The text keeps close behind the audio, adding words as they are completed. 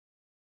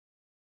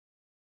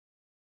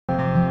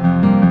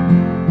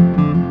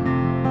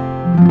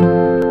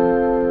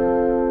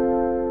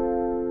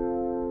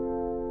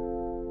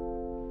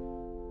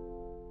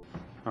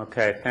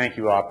Okay, thank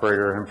you,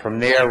 operator. And from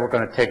there, we're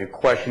going to take a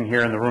question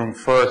here in the room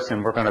first,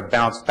 and we're going to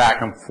bounce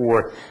back and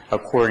forth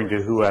according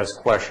to who has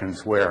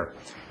questions where.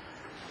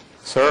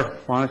 Sir,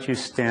 why don't you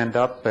stand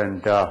up,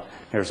 and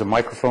there's a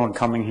microphone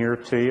coming here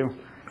to you,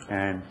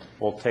 and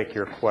we'll take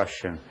your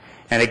question.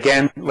 And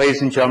again,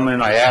 ladies and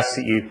gentlemen, I ask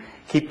that you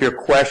keep your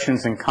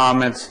questions and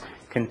comments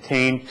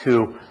contained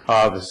to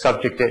the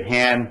subject at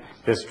hand,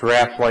 this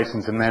draft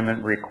license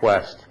amendment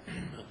request.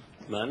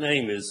 My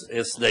name is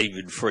S.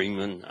 David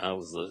Freeman. I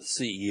was the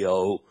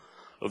CEO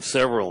of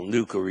several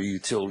nuclear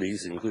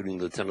utilities, including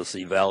the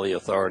Tennessee Valley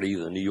Authority,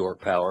 the New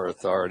York Power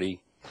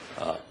Authority,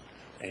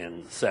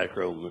 and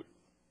Sacramento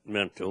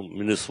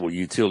Municipal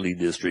Utility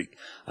District.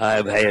 I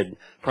have had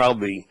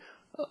probably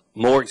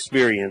more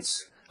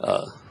experience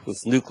with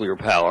nuclear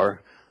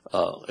power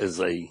as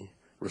a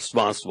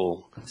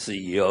responsible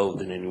CEO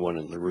than anyone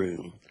in the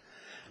room.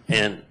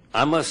 And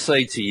I must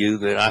say to you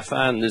that I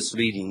find this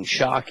meeting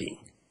shocking.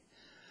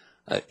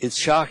 It's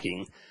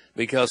shocking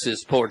because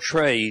it's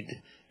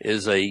portrayed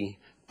as a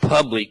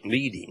public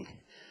meeting,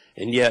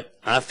 and yet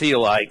I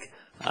feel like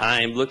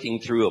I am looking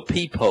through a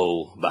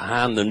peephole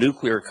behind the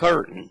nuclear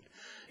curtain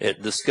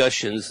at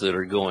discussions that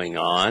are going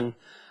on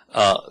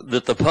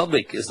that the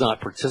public is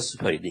not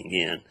participating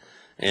in.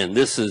 And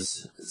this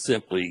is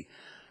simply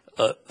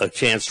a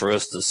chance for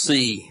us to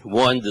see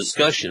one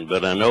discussion,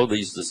 but I know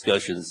these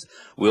discussions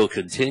will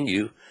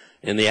continue.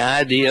 And the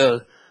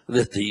idea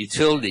that the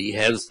utility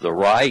has the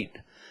right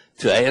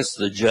to ask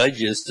the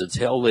judges to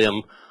tell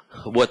them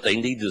what they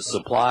need to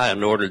supply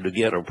in order to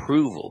get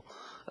approval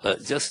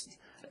just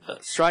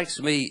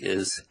strikes me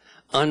as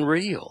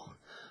unreal.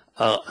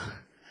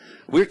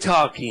 We're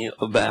talking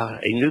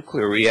about a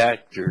nuclear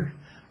reactor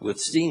with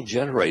steam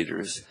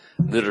generators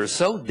that are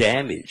so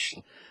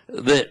damaged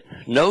that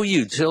no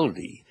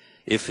utility,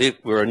 if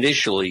it were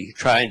initially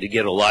trying to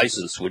get a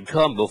license, would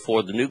come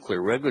before the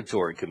Nuclear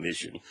Regulatory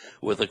Commission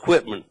with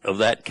equipment of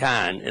that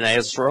kind and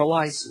ask for a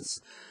license.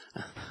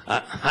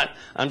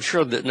 I'm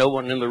sure that no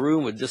one in the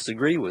room would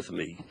disagree with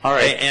me. All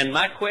right. And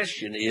my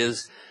question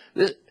is,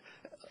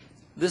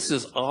 this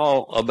is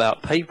all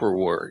about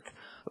paperwork,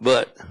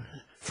 but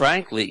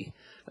frankly,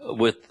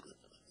 with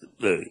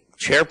the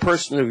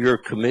chairperson of your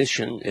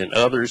commission and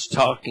others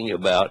talking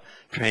about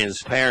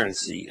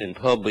transparency in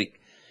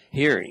public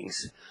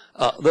hearings,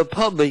 the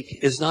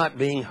public is not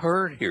being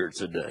heard here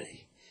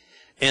today.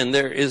 And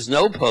there is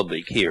no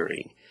public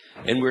hearing.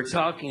 And we're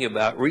talking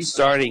about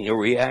restarting a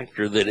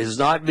reactor that has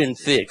not been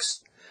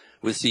fixed,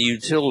 which the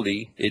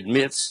utility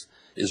admits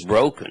is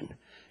broken.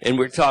 And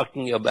we're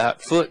talking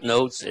about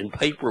footnotes and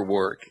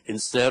paperwork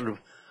instead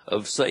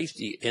of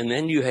safety. And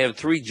then you have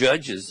three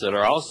judges that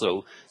are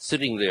also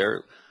sitting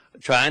there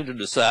trying to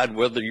decide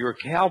whether your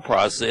CAL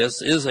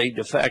process is a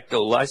de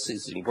facto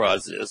licensing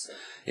process.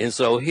 And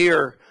so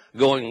here,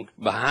 going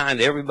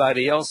behind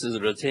everybody else is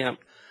an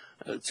attempt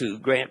to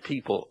grant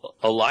people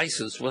a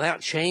license without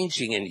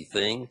changing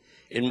anything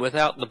and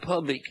without the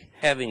public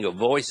having a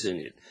voice in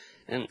it.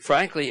 And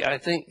frankly, I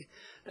think,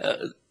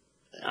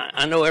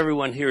 I know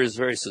everyone here is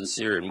very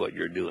sincere in what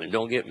you're doing.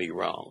 Don't get me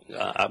wrong.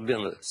 I've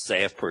been a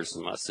staff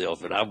person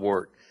myself, and I've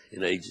worked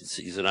in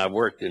agencies, and I've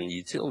worked in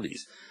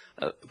utilities.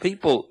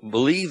 People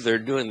believe they're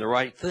doing the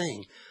right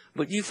thing,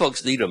 but you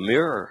folks need a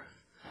mirror.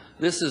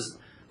 This is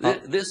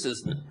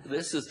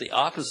the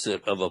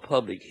opposite of a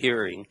public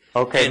hearing.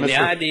 Okay, and the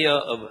idea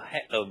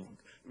of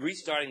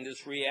restarting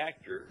this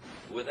reactor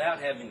without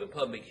having a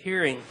public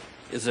hearing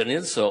is an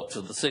insult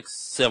to the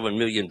 6-7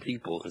 million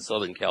people in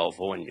Southern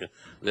California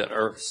that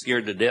are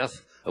scared to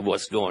death of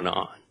what's going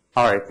on.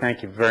 All right,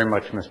 thank you very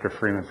much, Mr.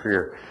 Freeman, for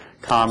your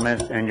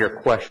comment and your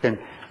question.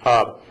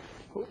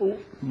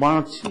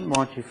 Why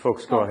don't you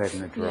folks go ahead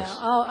and address? Yeah,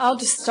 I'll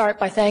just start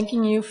by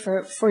thanking you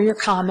for your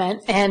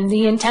comment. And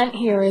the intent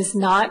here is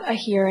not a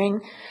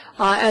hearing.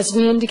 As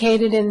we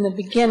indicated in the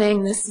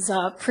beginning, this is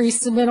a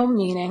pre-submittal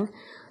meeting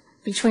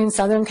between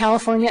Southern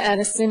California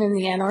Edison and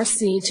the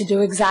NRC to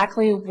do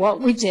exactly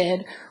what we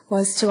did,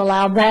 was to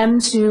allow them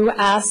to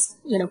ask,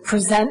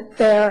 present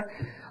their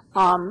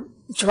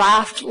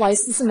draft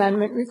license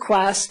amendment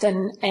request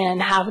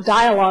and have a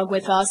dialogue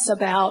with us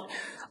about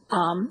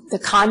the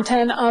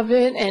content of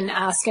it and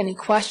ask any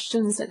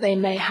questions that they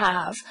may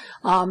have.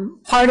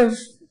 Part of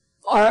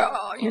our,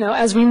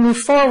 as we move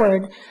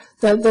forward,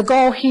 the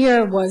goal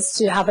here was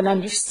to have an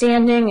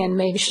understanding and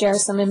maybe share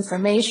some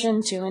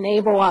information to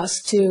enable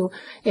us to,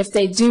 if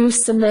they do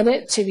submit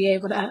it, to be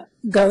able to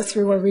go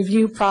through a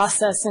review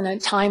process in a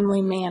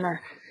timely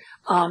manner.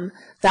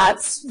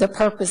 That's the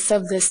purpose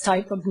of this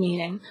type of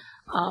meeting.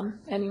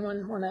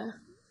 Anyone want to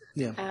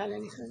add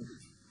anything?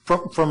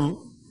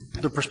 From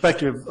the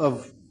perspective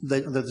of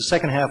the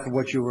second half of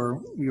what you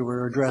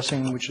were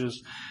addressing, which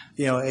is,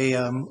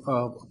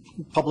 a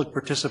public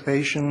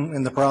participation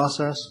in the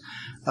process,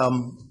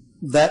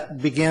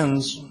 that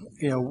begins,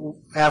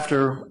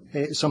 after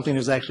something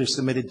is actually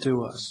submitted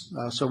to us.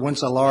 So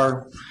once a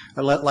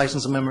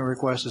license amendment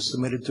request is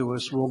submitted to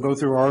us, we'll go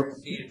through our.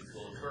 It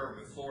will occur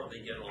before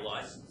they get a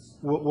license.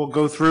 We'll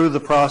go through the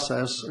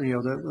process,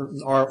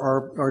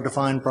 our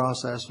defined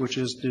process, which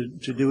is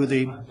to do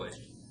the.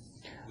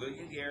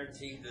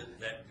 guarantee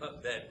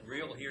that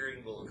real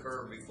hearing will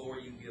occur before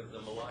you give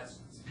them a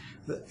license?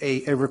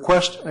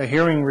 A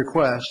hearing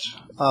request,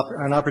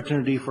 an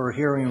opportunity for a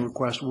hearing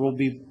request will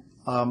be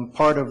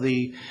part of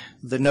the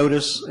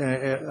notice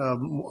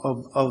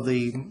of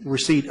the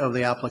receipt of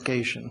the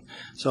application.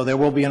 So there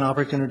will be an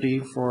opportunity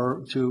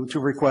to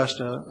request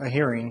a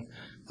hearing.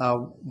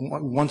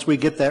 Once we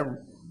get that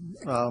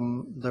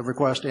the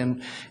request,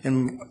 and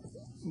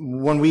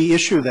when we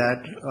issue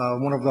that,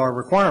 one of our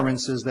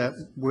requirements is that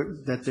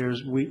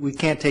we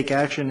can't take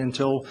action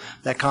until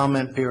that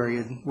comment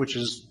period, which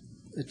is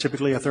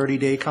typically a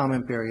 30-day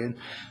comment period,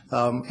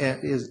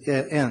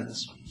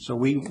 ends. So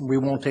we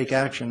won't take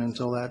action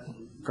until that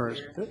occurs.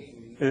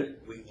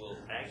 We will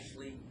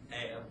actually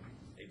have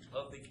a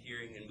public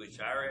hearing in which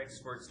our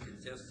experts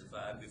can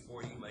testify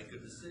before you make a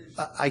decision.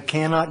 I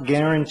cannot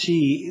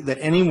guarantee that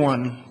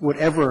anyone would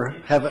ever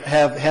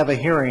have a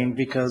hearing,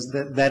 because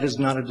that is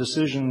not a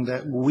decision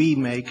that we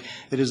make.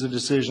 It is a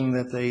decision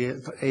that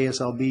the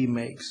ASLB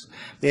makes.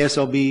 The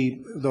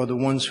ASLB, though, the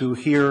ones who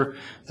hear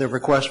the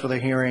request for the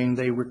hearing,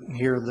 they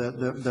hear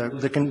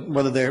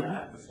whether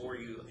they're. Before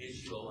you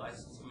issue a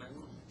license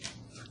amendment?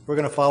 We're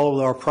going to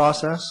follow our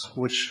process,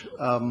 which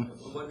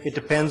it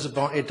depends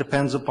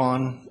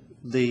upon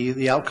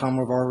the outcome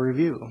of our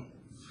review.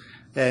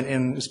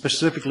 And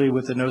specifically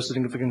with the no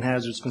significant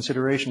hazards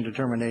consideration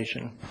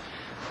determination.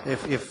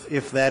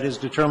 If that is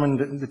determined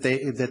that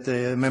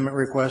the amendment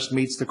request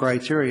meets the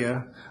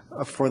criteria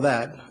for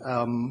that,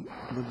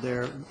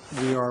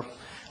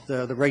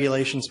 the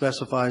regulation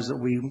specifies that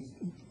we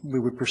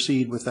would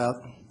proceed without,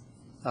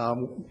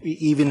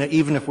 even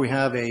if we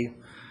have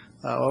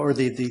or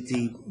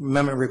the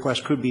amendment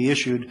request could be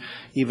issued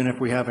even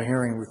if we have a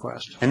hearing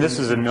request. And this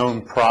is a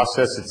known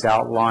process. It's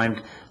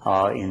outlined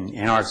in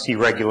NRC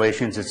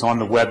regulations. It's on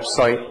the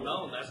website. Well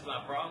known, that's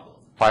my problem.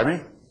 Pardon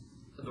me?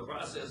 The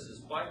process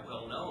is quite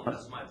well known,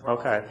 that's my problem.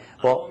 Okay.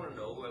 Well, I want to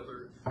know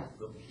whether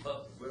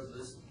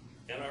this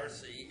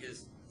NRC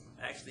is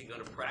actually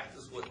going to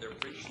practice what they're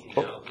preaching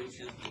now, which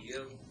is to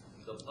give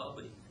the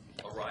public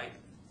a right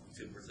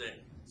to present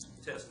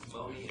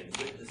testimony and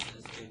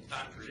witnesses in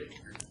contradiction.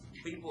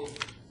 People,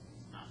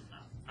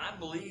 I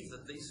believe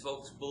that these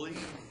folks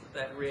believe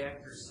that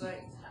reactor's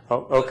safe.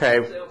 oh, okay.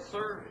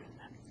 Self-serving.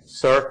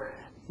 Sir,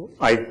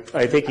 I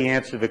think you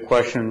answered the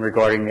question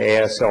regarding the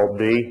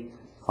ASLB,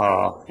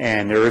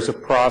 and there is a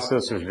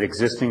process, there's an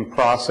existing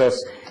process,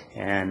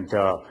 and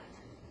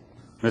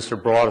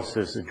Mr. Broadus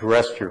has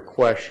addressed your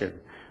question.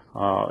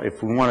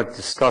 If we want to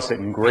discuss it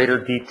in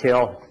greater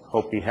detail,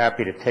 I'll be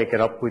happy to take it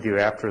up with you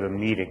after the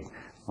meeting,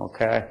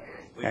 okay?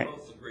 We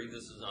both agree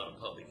this is not a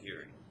public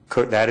hearing.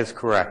 That is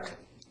correct.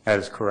 That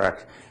is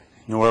correct.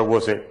 Nor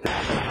was it.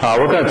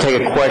 We're going to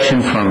take a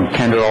question from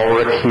Kendra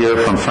Ulrich here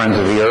from Friends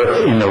of the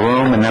Earth in the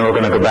room, and then we're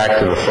going to go back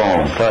to the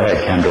phone. Go ahead,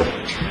 Kendra.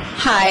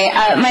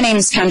 Hi, my name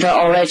is Kendra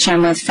Ulrich.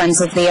 I'm with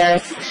Friends of the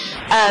Earth.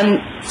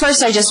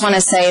 First, I just want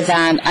to say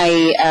that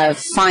I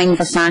find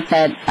the fact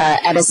that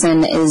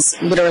Edison is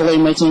literally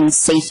making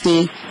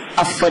safety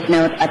a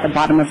footnote at the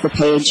bottom of the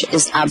page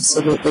is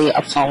absolutely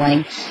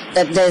appalling.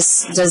 That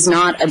this does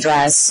not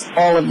address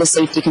all of the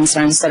safety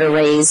concerns that are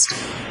raised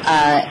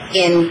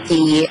in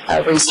the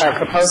restart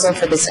proposal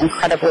for this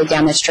incredibly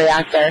damaged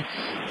reactor.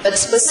 But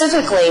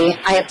specifically,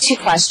 I have two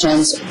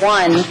questions.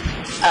 One,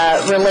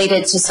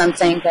 related to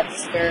something that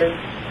Mr.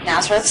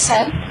 Nazareth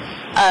said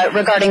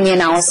regarding the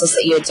analysis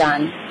that you had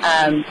done.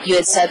 You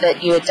had said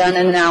that you had done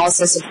an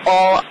analysis of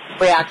all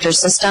reactor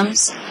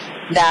systems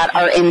that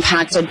are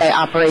impacted by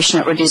operation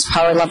at reduced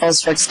power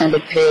levels for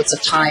extended periods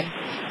of time.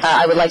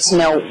 I would like to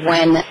know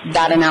when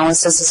that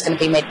analysis is going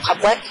to be made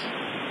public.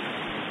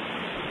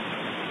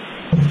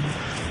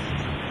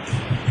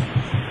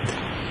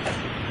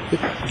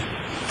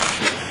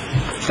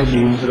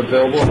 Is it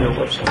available on your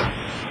website?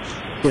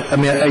 Yeah, I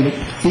mean,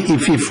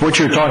 if what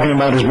you're talking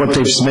about is what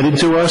they've submitted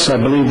to us, I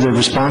believe the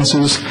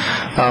responses,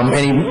 either,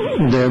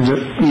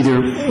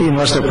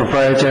 unless they're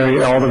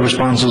proprietary, all the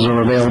responses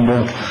are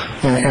available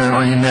in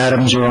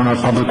Adams or on our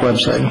public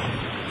website.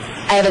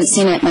 I haven't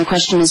seen it. My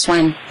question is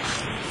when.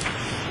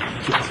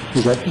 Do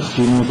you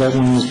know if that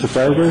one is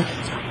proprietary?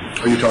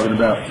 Are you talking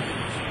about,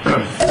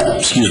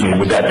 excuse me,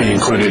 would that be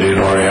included in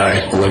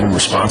RAI 11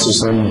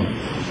 responses then?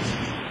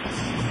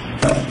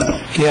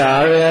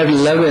 Yeah, RAI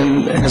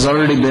 11 has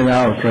already been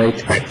out, right?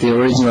 The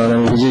original,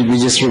 and we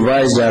just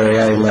revised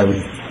RAI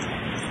 11.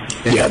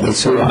 Yeah, that's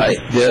so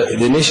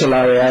the initial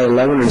RAI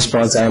 11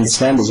 response, I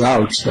understand, is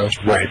out. So.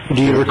 Right.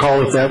 Do you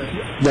recall if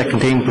that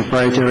contained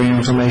proprietary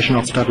information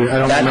off the top of your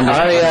head? I don't remember.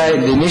 RAI,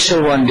 the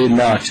initial one did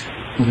not.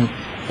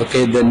 Mm-hmm.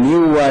 Okay, the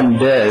new one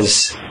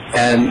does,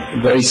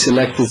 and very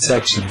selected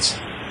sections.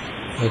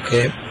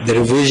 Okay, the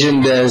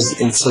revision does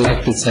in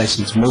selected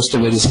sections. Most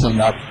of it is still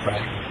not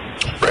proprietary.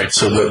 Right,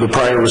 so the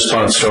prior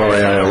response to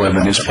RAI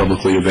 11 is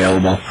publicly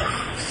available.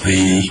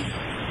 The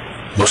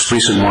most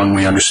recent one,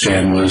 we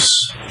understand,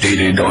 was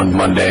dated on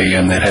Monday,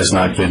 and that has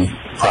not been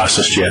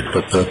processed yet,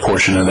 but the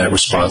portion of that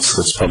response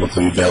that's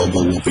publicly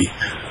available will be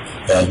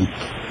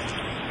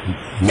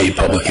made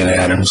public in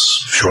Adams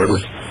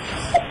shortly.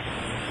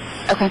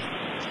 Okay.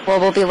 Well,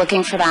 we'll be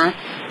looking for that.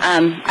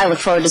 I look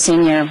forward to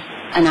seeing your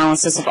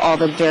analysis of all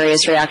the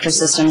various reactor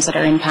systems that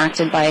are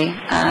impacted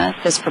by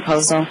this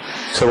proposal.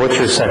 So what's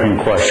your second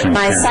question?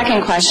 My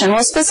second question,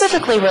 well,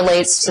 specifically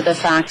relates to the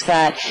fact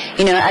that,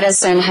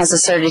 Edison has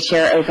asserted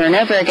here over and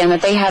over again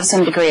that they have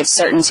some degree of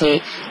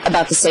certainty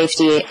about the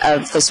safety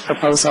of this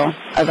proposal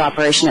of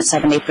operation at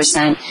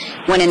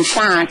 70%, when in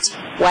fact,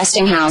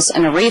 Westinghouse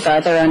and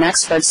Areva, their own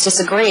experts,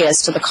 disagree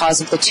as to the cause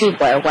of the tube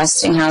wear.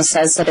 Westinghouse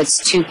says that it's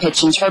tube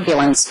pitch and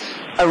turbulence.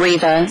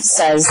 Areva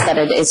says that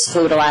it is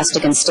fluid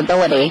elastic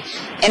instability.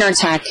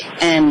 Intertek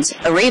and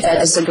Areva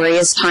disagree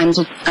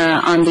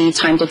on the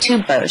time to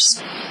tube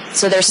burst.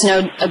 So there's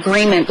no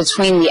agreement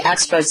between the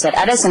experts that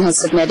Edison has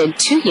submitted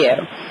to you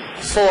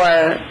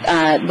for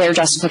their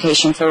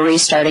justification for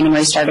restarting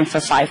for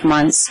 5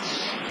 months.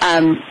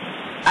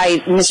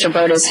 Mr.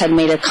 Brodas had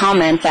made a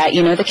comment that,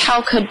 the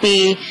CAL could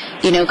be,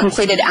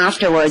 completed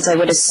afterwards. I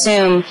would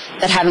assume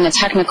that having a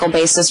technical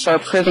basis for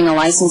approving a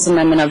license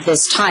amendment of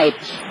this type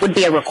would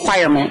be a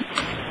requirement.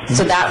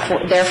 So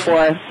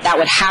therefore, that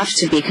would have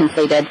to be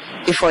completed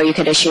before you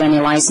could issue any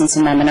license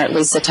amendment, or at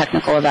least the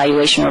technical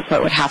evaluation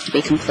report would have to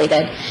be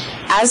completed.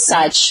 As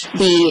such,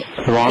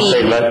 Why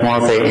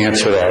don't they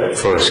answer that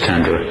first,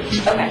 Kendra?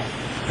 Okay.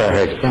 Go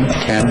ahead,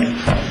 Ken.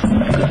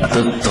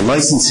 The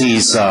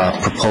licensee's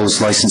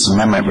proposed license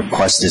amendment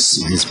request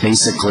is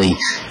basically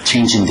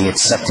changing the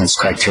acceptance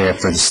criteria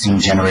for the steam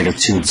generator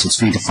tubes.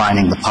 It's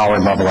redefining the power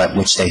level at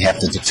which they have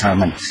to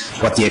determine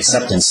what the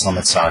acceptance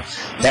limits are.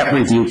 That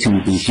review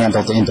can be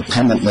handled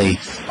independently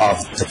of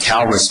the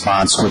CAL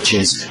response, which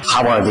is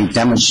how are they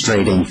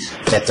demonstrating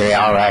that they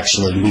are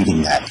actually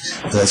meeting that.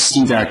 The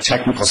steam generator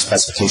technical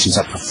specifications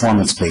are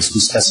performance-based.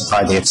 We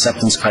specify the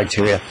acceptance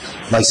criteria.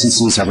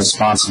 Licensees are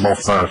responsible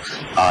for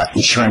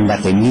ensuring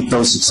that they meet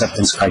those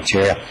acceptance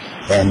criteria,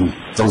 and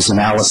those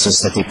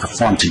analyses that they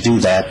perform to do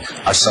that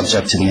are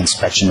subject to the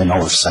inspection and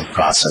oversight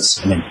process.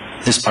 And in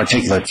this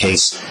particular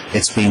case,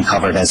 it's being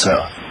covered as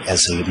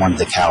one of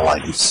the CAL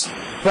items.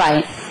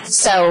 Right.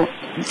 So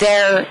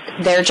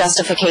their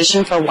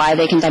justification for why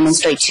they can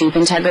demonstrate tube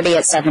integrity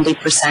at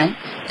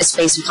 70% is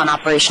based upon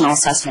operational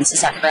assessments.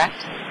 Is that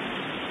correct?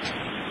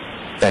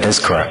 That is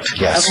correct,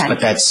 yes. Okay. But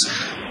that's...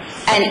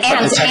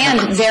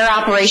 And their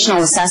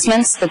operational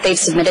assessments that they've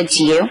submitted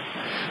to you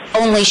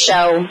only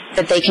show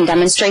that they can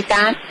demonstrate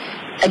that.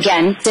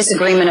 Again,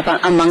 disagreement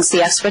amongst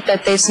the expert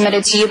that they've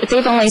submitted to you, but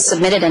they've only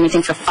submitted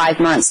anything for 5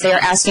 months. They are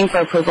asking for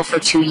approval for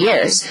 2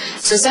 years.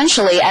 So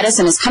essentially,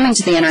 Edison is coming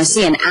to the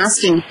NRC and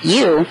asking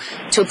you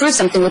to approve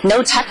something with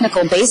no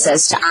technical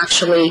basis to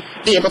actually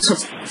be able to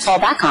fall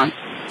back on.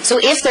 So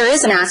if there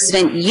is an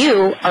accident,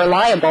 you are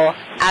liable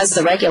as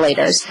the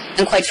regulators.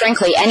 And quite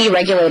frankly, any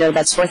regulator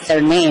that's worth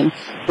their name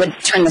would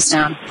turn this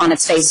down on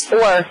its face.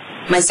 Or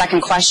my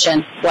second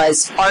question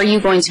was, are you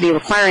going to be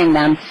requiring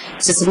them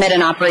to submit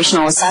an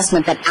operational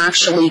assessment that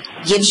actually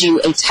gives you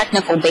a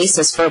technical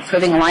basis for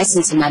approving a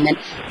license amendment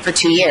for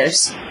 2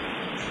 years?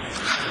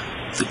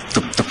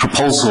 The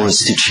proposal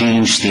is to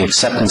change the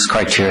acceptance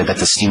criteria that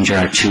the steam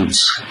generator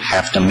tubes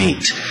have to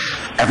meet.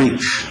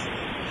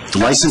 The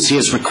licensee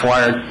is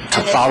required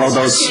to follow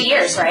those... 2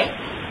 years, right?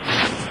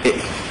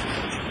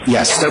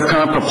 Yes, their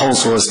current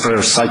proposal is for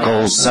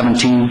cycle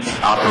 17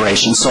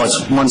 operation, so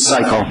it's one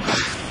cycle.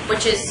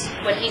 Which is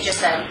what he just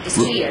said, is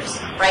 2 years,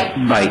 right?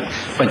 Right,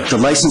 but the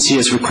licensee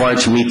is required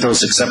to meet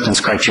those acceptance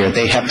criteria.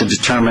 They have to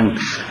determine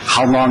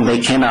how long they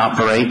can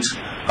operate,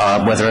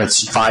 whether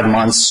it's 5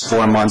 months,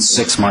 4 months,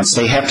 6 months.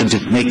 They have to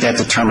make that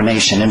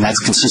determination, and that's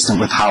consistent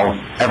with how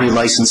every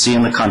licensee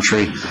in the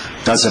country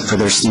does it for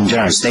their steam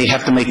generators. They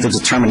have to make the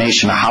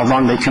determination of how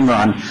long they can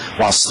run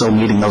while still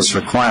meeting those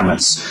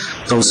requirements.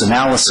 Those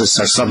analyses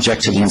are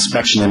subject to the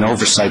inspection and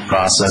oversight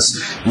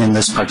process. In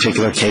this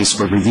particular case,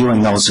 we're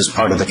reviewing those as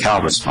part of the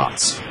CAL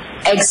response.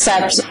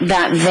 Except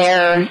that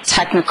their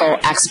technical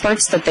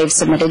experts that they've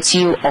submitted to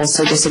you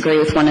also disagree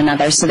with one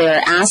another. So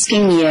they're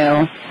asking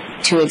you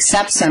to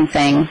accept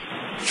something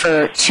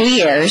for 2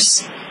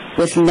 years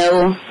with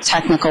no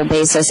technical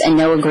basis and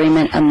no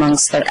agreement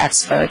amongst their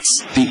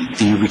experts.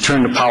 The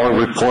return to power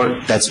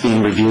report, that's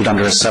being reviewed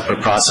under a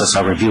separate process.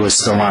 Our review is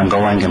still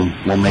ongoing, and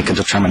we'll make a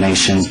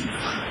determination.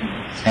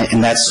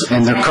 And that's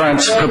in their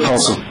current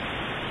proposal.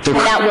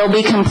 That will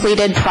be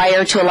completed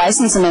prior to a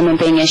license amendment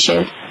being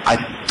issued.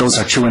 Those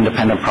are two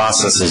independent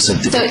processes.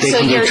 So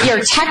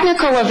your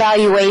technical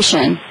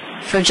evaluation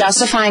for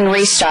justifying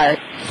restart,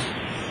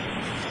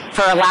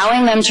 for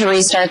allowing them to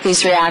restart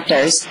these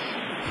reactors,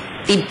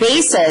 the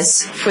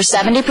basis for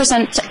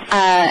 70%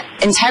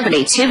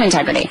 integrity, tube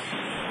integrity,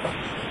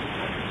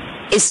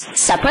 is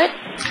separate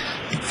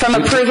from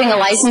approving a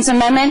license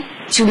amendment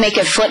to make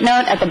a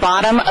footnote at the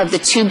bottom of the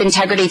tube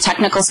integrity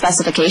technical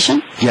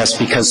specification? Yes,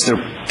 because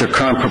their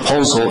current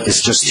proposal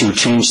is just to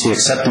change the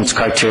acceptance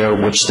criteria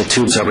which the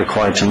tubes are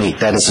required to meet.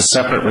 That is a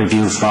separate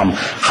review from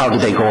how do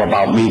they go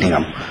about meeting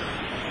them.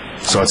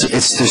 So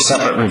they're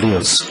separate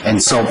reviews.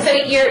 And so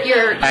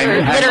you're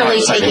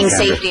literally taking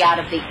safety out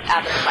of the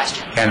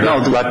question. And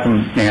let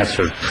them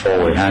answer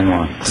fully. Hang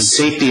on. The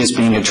safety is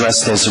being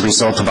addressed as a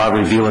result of our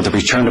review of the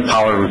return to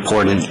power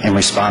reported in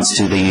response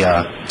to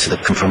the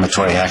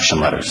confirmatory action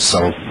letter.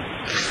 So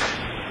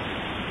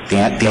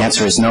the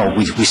answer is no.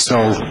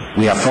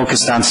 We are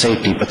focused on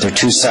safety, but they're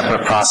two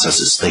separate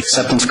processes. The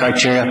acceptance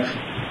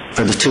criteria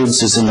for the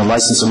tubes is in the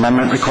license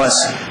amendment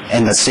request,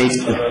 and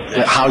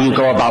how you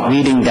go about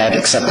reading that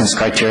acceptance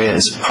criteria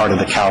is part of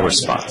the CAL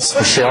response.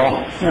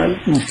 Michelle?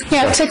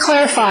 Yeah, to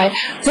clarify,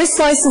 this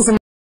license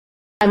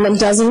amendment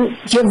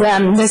doesn't give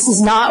them, this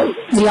is not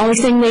the only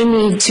thing they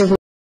need to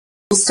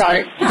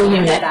restart the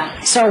unit.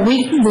 So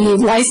the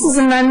license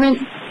amendment,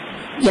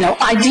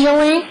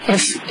 ideally,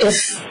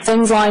 if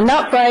things lined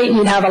up right,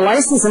 you'd have a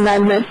license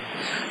amendment.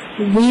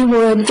 We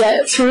would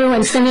get through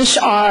and finish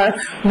our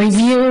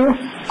review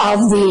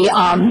of the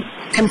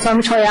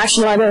confirmatory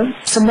action letter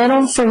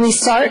submittal for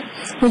restart,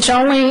 which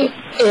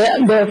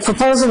the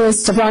proposal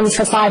is to run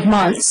for 5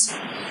 months.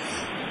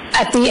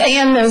 At the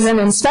end, there's an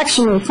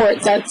inspection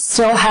report that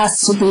still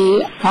has to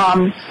be,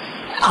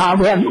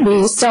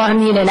 we still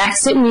need an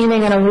exit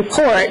meeting and a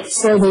report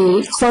for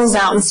the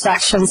closeout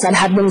inspections that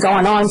have been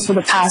going on for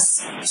the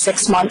past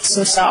 6 months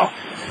or so.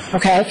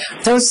 Okay,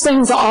 those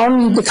things all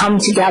need to come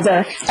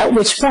together, at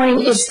which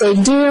point, if they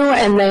do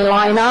and they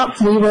line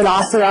up, we would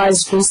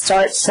authorize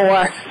restart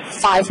for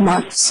 5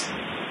 months,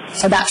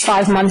 for that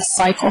 5-month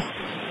cycle.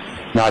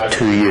 Not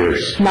 2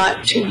 years.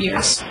 Not 2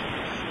 years.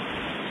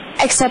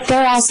 Except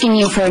they're asking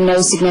you for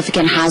no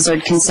significant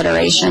hazard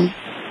consideration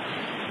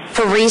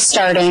for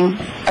restarting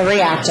a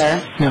reactor.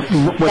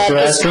 What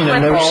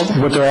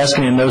they're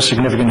asking in no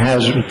significant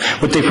hazard,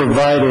 what they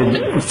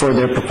provided for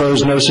their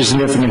proposed no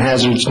significant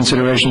hazards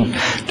consideration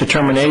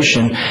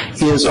determination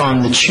is on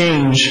the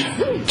change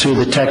to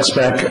the tech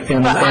spec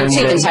and on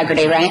tube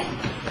integrity, right?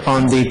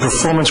 On the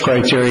performance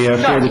criteria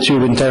for the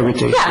tube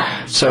integrity.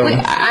 Yeah. So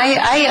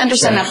I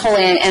understand that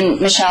wholly, and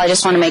Michelle, I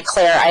just want to make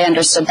clear, I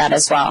understood that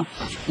as well,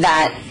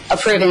 that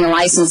approving the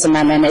license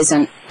amendment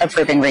isn't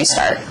approving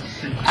restart.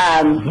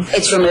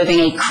 It's removing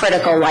a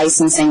critical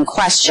licensing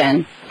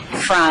question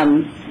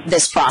from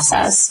this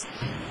process.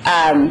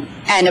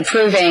 And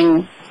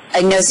approving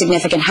a no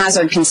significant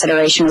hazard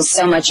consideration with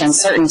so much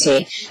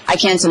uncertainty, I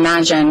can't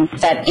imagine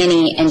that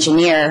any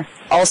engineer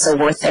also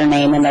worth their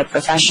name and their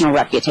professional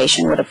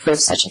reputation would approve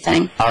such a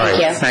thing. All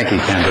right. Thank you,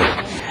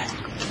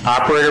 Kendra.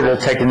 Operator, we'll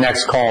take the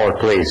next caller,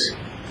 please.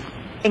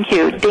 Thank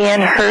you.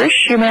 Dan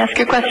Hirsch, you may ask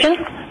your question.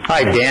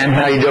 Hi, Dan.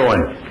 How you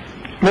doing?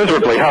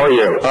 Miserably. How are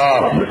you?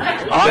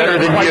 Better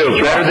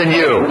than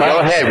you. Go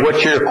ahead.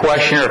 What's your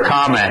question or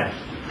comment?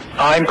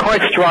 I'm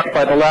quite struck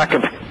by the lack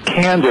of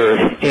candor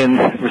in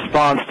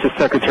response to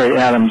Secretary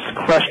Adams'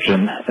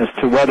 question as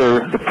to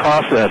whether the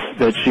process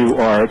that you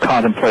are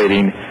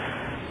contemplating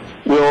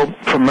will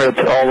permit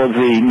all of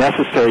the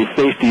necessary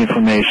safety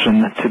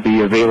information to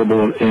be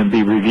available and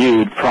be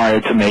reviewed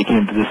prior to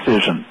making the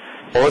decision.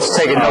 Well, let's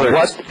take another...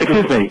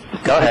 Excuse me.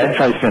 Go ahead.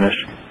 Try to finish.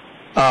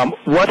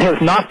 What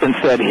has not been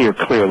said here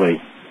clearly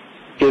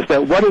is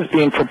that what is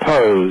being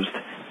proposed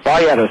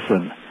by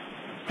Edison,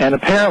 and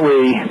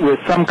apparently with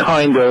some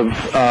kind of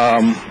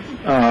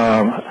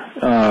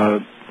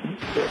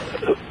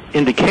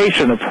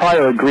indication of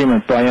prior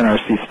agreement by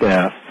NRC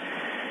staff,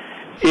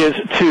 is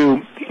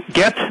to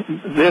get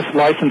this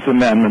license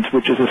amendment,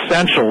 which is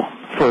essential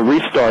for a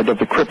restart of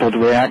the crippled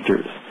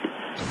reactors,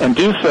 and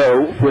do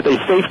so with a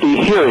safety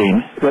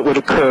hearing that would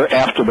occur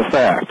after the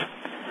fact.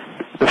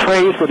 The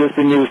phrase that has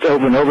been used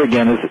over and over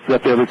again is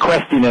that they're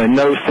requesting a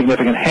no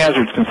significant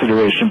hazards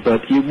consideration,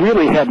 but you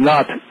really have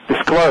not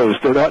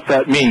disclosed what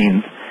that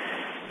means.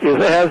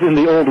 Is as in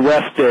the Old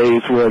West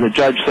days where the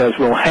judge says,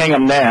 we'll hang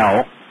them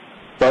now,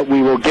 but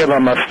we will give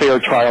them a fair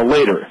trial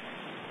later.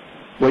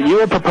 What you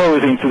are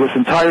proposing to this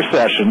entire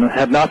session,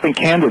 have not been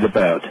candid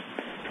about,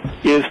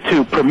 is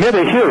to permit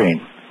a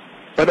hearing,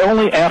 but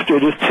only after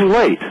it is too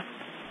late,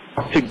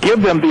 to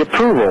give them the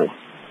approval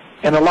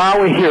and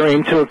allow a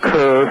hearing to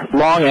occur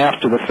long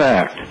after the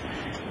fact.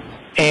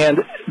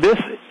 And this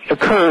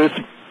occurs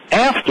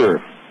after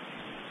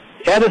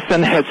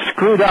Edison had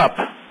screwed up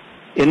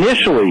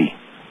initially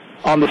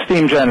on the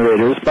steam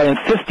generators by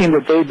insisting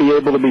that they be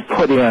able to be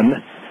put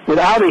in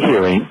without a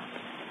hearing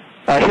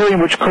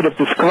which could have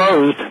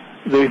disclosed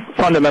the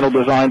fundamental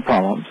design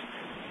problems,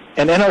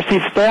 and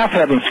NRC staff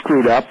having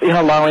screwed up in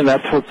allowing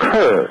that to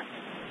occur.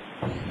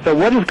 So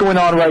what is going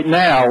on right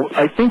now,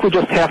 I think we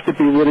just have to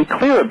be really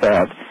clear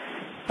about.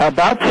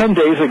 About 10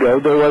 days ago,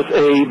 there was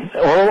an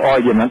oral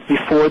argument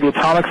before the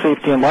Atomic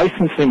Safety and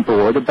Licensing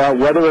Board about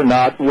whether or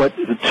not what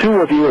the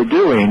two of you are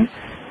doing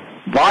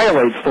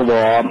violates the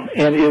law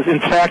and is in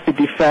fact a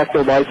de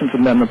facto license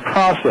amendment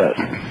process,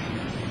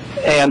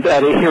 and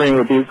that a hearing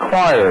would be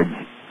required.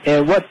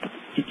 And what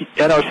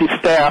NRC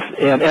staff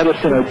and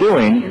Edison are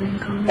doing,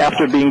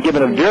 after being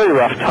given a very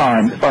rough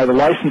time by the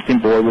licensing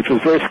board, which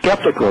was very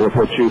skeptical of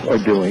what you are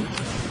doing,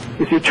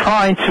 is you're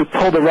trying to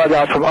pull the rug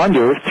out from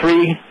under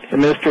 3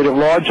 administrative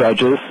law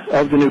judges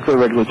of the Nuclear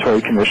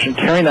Regulatory Commission,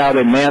 carrying out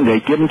a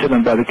mandate given to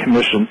them by the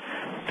Commission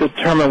to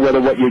determine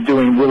whether what you're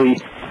doing really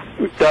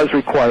does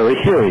require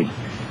a hearing.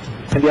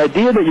 And the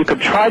idea that you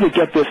could try to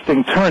get this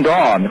thing turned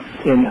on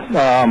in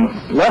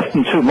less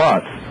than 2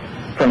 months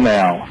from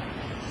now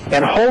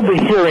and hold the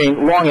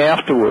hearing long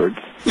afterwards,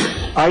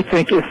 I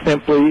think is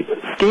simply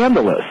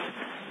scandalous.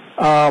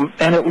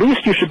 And at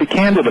least you should be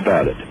candid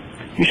about it.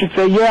 You should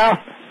say,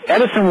 yeah,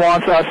 Edison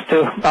wants us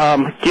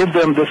to give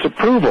them this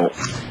approval,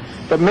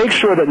 but make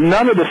sure that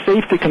none of the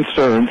safety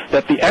concerns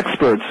that the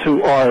experts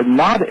who are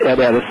not at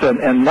Edison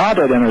and not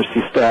at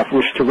NRC staff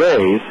wish to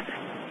raise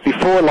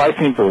before a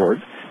licensing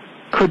board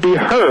could be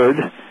heard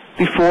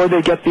before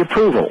they get the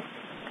approval.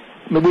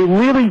 But we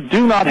really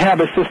do not have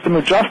a system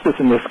of justice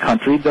in this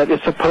country that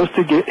is supposed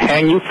to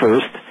hang you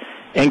first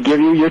and give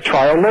you your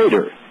trial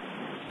later.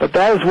 But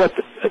that is what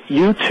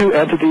you two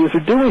entities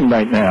are doing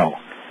right now.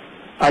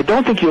 I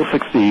don't think you'll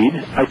succeed.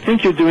 I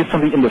think you're doing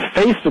something in the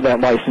face of that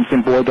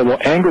licensing board that will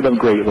anger them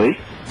greatly.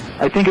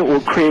 I think it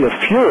will create a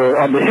furor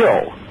on the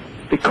Hill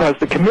because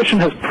the Commission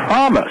has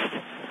promised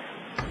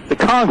the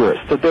Congress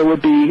that there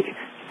would be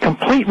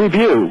complete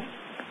review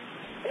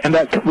and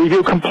that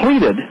review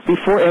completed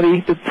before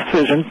any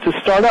decision to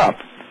start up.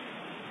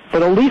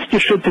 But at least you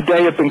should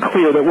today have been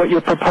clear that what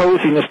you're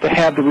proposing is to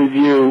have the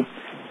review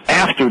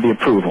after the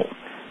approval.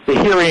 The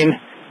hearing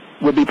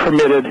would be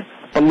permitted,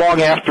 but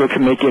long after it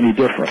can make any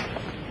difference.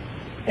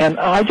 And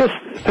I just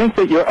think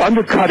that you're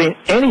undercutting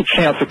any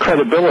chance of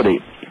credibility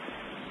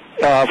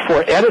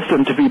for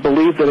Edison to be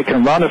believed that it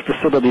can run a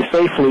facility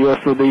safely, or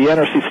for the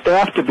NRC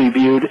staff to be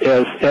viewed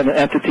as an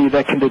entity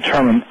that can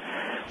determine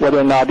whether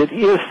or not it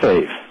is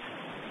safe.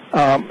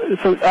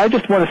 So I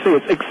just want to say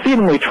it's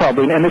exceedingly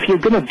troubling, and if you're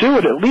going to do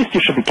it, at least you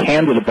should be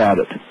candid about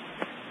it.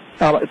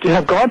 To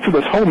have gone through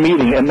this whole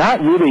meeting and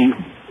not really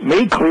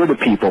made clear to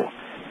people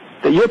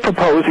that you're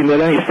proposing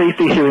that any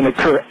safety hearing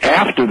occur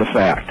after the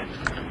fact,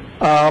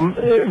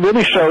 it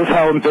really shows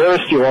how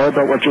embarrassed you are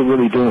about what you're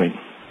really doing.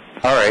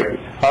 All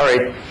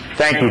right.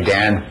 Thank you,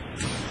 Dan.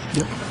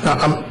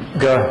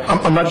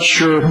 I'm not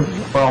sure,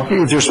 well,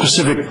 if there's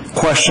specific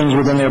questions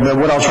within there, but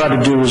what I'll try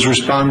to do is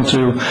respond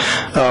to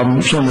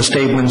some of the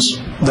statements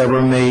that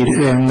were made,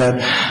 and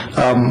that,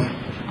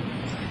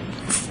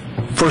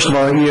 first of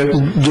all,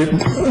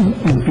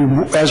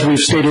 as we've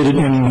stated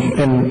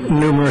in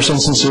numerous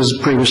instances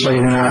previously,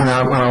 and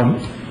I'll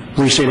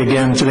restate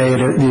again today,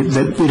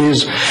 that it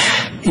is,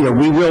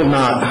 we will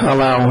not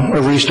allow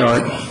a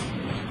restart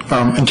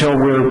until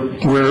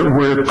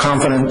we're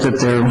confident that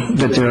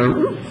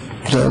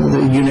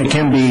the unit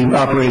can be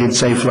operated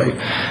safely,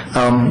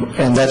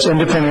 and that's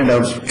independent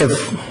of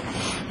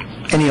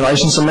if any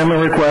license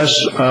amendment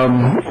requests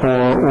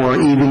or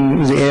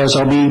even the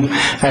ASLB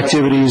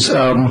activities.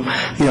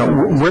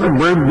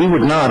 We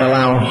would not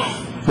allow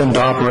them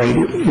to operate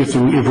if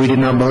we did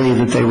not believe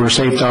that they were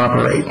safe to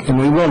operate, and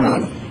we will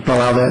not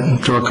allow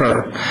that to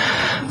occur.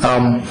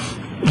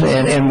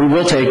 And we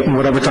will take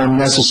whatever time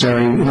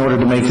necessary in order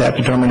to make that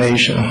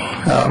determination.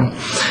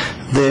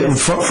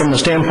 From the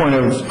standpoint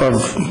of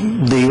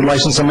the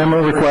license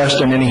amendment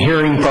request and any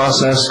hearing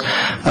process,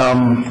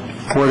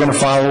 we're going to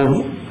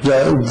follow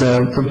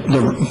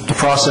the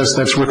process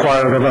that's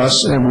required of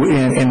us,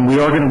 and we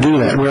are going to do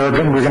that. We're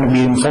going to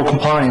be in full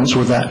compliance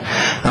with that.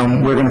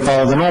 We're going to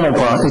follow the normal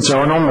process. It's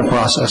our normal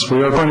process.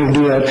 We are going to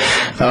do that.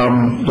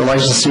 The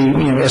licensee,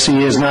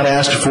 SCE, has not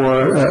asked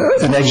for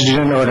an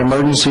exigent or an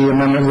emergency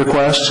amendment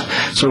request,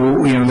 so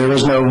there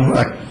is no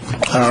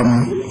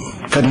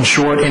cutting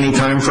short any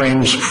time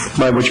frames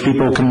by which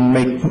people can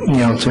make,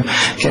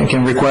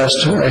 can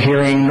request a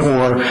hearing,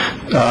 or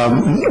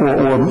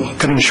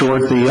cutting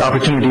short the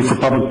opportunity for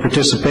public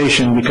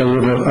participation because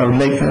of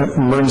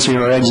emergency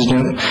or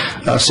exigent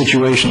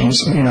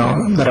situations,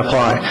 that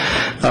apply.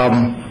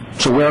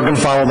 So we're going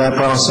to follow that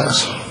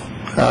process,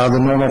 the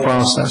normal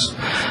process.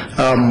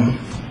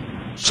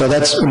 So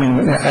that's,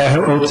 I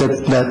hope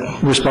that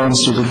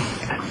responds to the...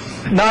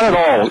 Not at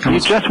all. You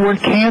just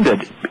weren't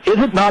candid. Is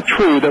it not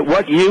true that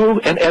what you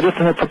and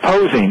Edison are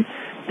proposing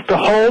is to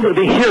hold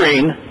the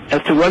hearing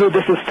as to whether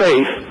this is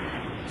safe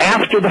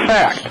after the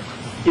fact?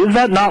 Is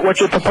that not what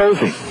you're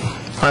proposing?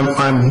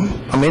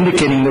 I'm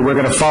indicating that we're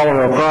going to follow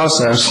a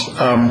process.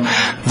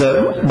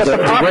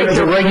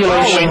 The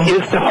regulation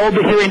is to hold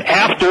the hearing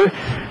after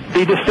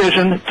the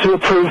decision to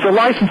approve the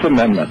license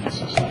amendment.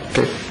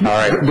 Okay. All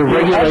right. The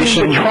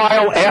regulation. The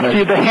trial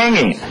after the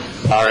hanging.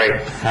 All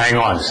right. Hang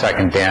on a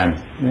second, Dan.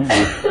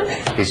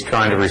 He's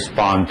trying to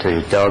respond to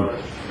you. Doug?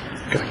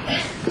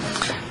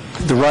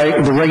 The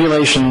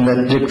regulation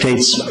that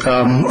dictates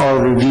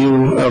our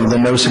review of the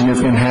no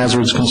significant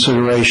hazards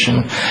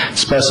consideration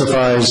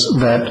specifies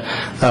that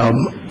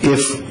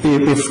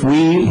if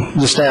we,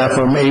 the staff,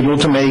 are able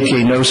to make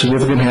a no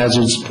significant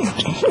hazards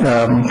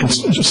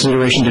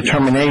consideration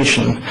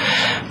determination,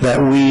 that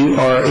we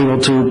are able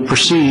to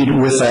proceed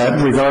with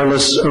that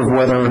regardless of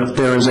whether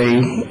there is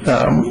any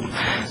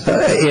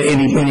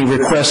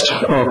request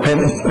or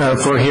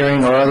for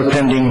hearing or other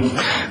pending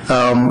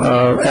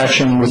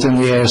action within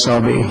the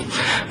ASLB,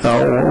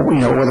 or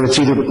whether it's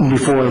either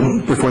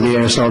before the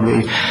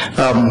ASLB.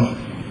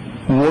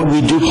 We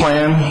do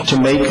plan to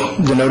make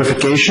the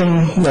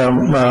notifications that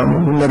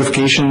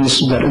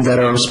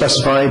are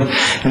specified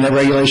in that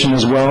regulation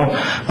as well.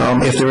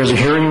 If there is a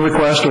hearing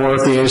request, or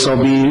if the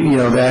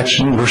ASLB, the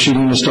action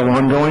proceeding is still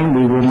ongoing,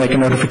 we will make a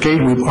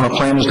notification. Our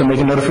plan is to make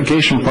a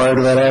notification prior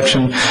to that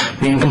action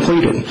being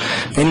completed.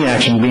 Any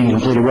action being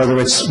completed, whether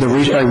it's a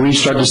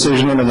restart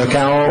decision under the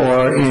CAL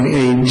or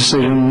a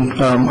decision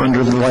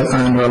under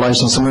a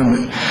license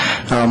amendment.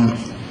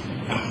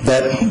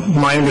 That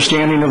my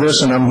understanding of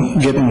this, and I'm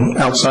getting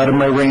outside of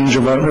my range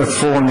of a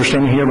full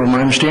understanding here, but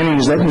my understanding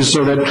is that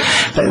so that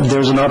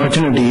there's an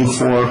opportunity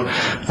for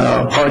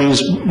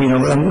parties,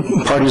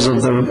 parties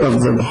of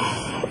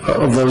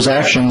those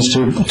actions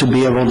to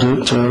be able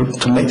to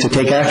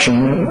take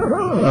action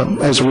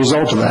as a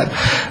result of that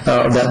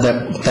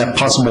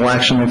possible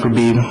action that could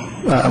be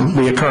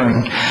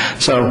reoccurring.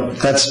 So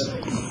that's.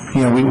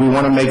 We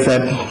want to make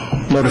that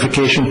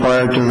notification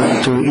prior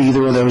to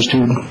either of those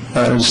two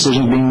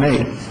decisions being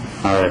made.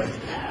 All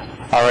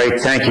right.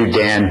 Thank you,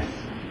 Dan.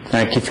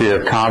 Thank you for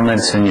your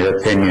comments and your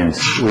opinions.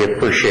 We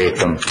appreciate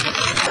them.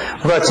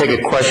 We're going to take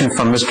a question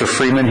from Mr.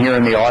 Freeman here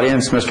in the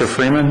audience. Mr.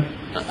 Freeman?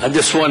 I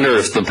just wonder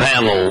if the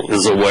panel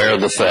is aware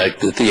of the fact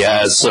that the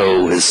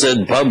ISO has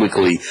said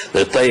publicly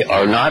that they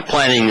are not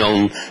planning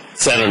on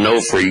San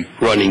Onofre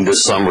running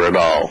this summer at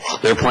all.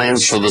 Their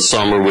plans for the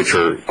summer, which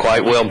are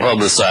quite well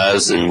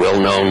publicized and well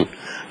known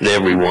to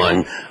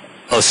everyone,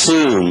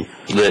 assume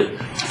that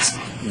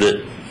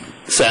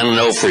San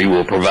Onofre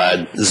will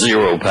provide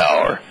zero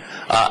power.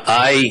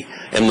 I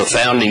am the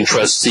founding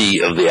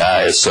trustee of the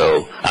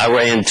ISO. I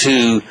ran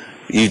 2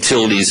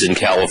 utilities in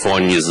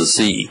California as a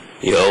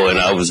CEO, and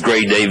I was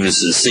Gray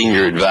Davis's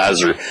senior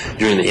advisor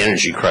during the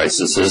energy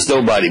crisis. There's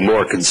nobody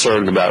more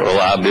concerned about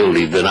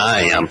reliability than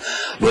I am.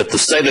 But the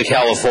state of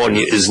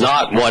California is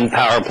not one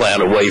power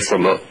plant away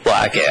from a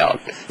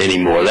blackout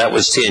anymore. That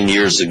was 10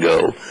 years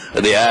ago.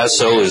 The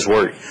ISO has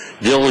worked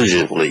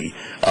diligently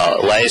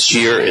last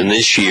year and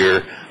this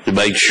year to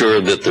make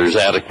sure that there's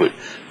adequate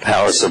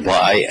power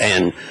supply,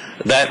 and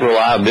that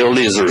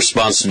reliability is the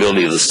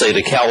responsibility of the state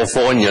of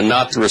California,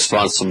 not the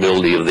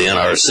responsibility of the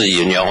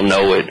NRC, and y'all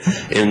know it.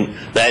 And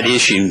that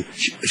issue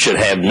should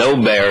have no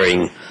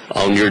bearing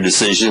on your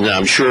decision.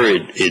 I'm sure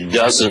it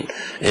doesn't,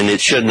 and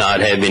it should not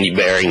have any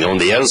bearing on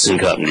the Edison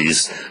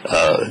Company's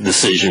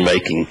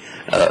decision-making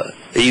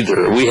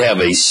either. We have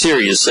a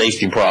serious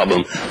safety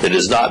problem that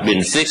has not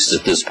been fixed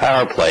at this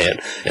power plant,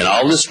 and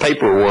all this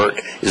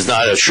paperwork is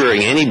not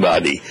assuring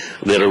anybody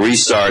that a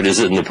restart is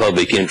in the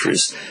public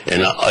interest.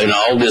 And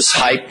all this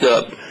hyped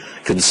up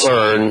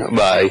concern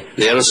by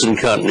the Edison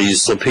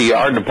Company's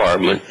PR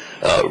department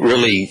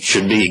really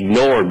should be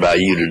ignored by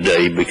you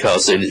today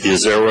because it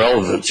is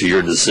irrelevant to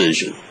your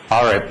decision.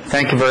 All right.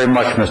 Thank you very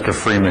much, Mr.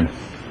 Freeman.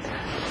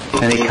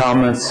 Any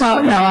comments?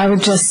 Well, no, I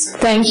would just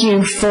thank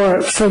you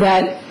for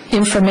that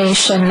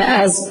information.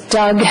 As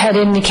Doug had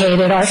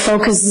indicated, our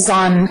focus is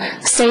on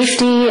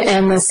safety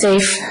and the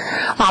safe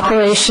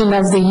operation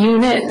of the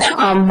unit.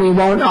 We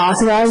won't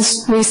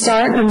authorize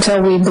restart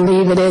until we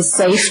believe it is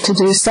safe to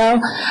do so.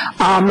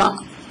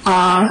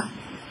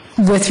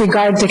 With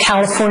regard to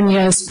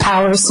California's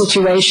power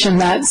situation,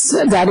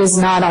 that is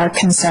not our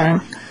concern.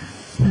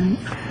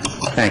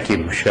 Thank you,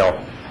 Michelle.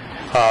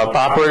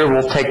 Operator,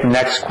 we'll take the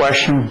next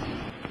question.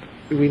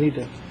 Do we need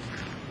to?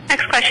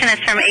 Next question is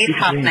from Ace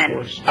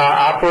Hoffman.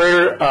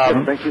 Operator,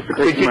 thank you for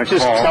could taking you my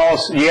just call. tell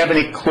us, do you have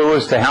any clue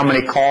as to how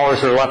many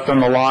callers are left on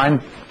the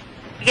line?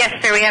 Yes,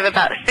 sir. We have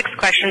about 6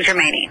 questions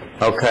remaining.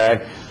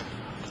 Okay.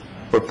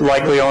 We're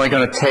likely only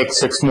going to take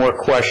 6 more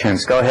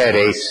questions. Go ahead,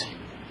 Ace.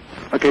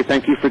 Okay,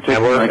 thank you for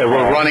taking my call.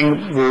 We're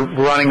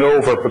running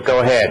over, but go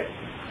ahead.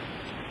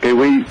 Okay,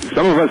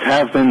 some of us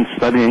have been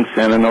studying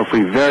San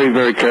Onofre very,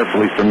 very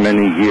carefully for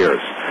many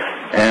years,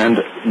 and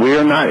we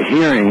are not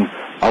hearing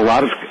a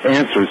lot of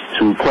answers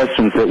to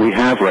questions that we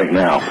have right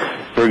now.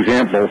 For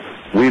example,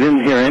 we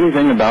didn't hear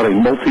anything about a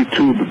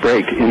multi-tube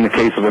break in the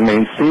case of a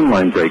main steam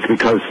line break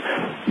because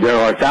there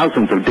are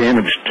thousands of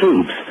damaged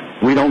tubes.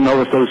 We don't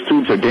know if those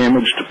tubes are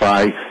damaged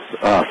by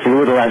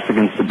fluid elastic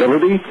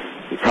instability,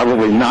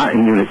 probably not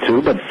in Unit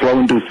 2, but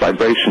flow-induced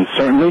vibration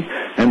certainly.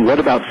 And what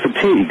about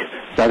fatigue?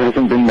 That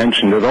hasn't been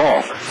mentioned at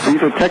all.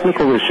 These are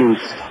technical issues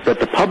that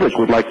the public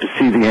would like to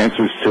see the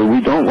answers to.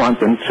 We don't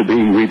want them to be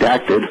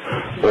redacted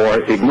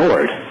or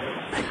ignored.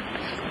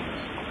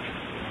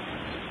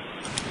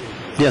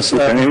 Yes. Is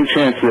there any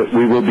chance that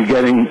we will be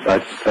getting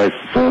a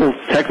full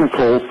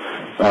technical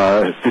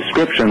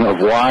description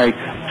of why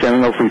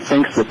San Onofre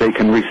thinks that they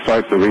can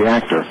restart the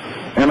reactor?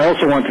 And I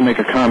also want to make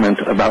a comment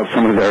about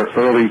some of their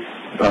early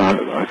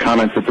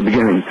comments at the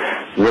beginning,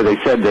 where they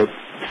said that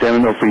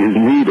San Onofre is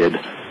needed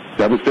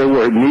that was their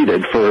word,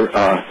 needed for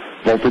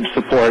voltage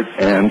support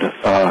and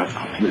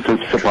to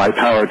supply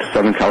power to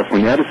Southern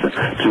California Edison,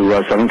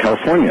 to Southern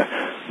California.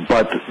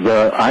 But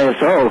the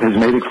ISO has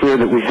made it clear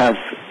that we have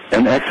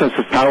an excess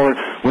of power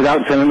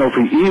without San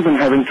Onofre even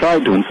having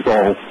tried to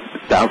install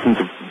thousands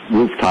of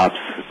rooftops,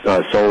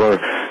 solar,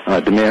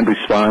 demand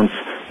response,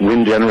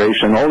 wind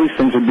generation. All these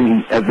things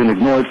have been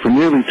ignored for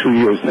nearly 2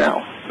 years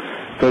now.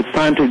 So it's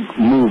time to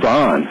move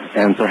on,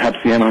 and perhaps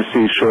the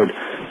NRC should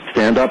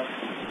stand up,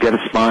 get a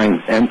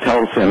spine, and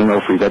tell San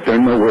Onofre that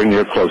they're nowhere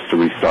near close to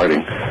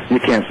restarting. You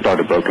can't start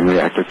a broken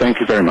reactor. Thank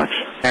you very much.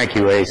 Thank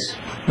you, Ace.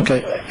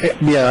 Okay.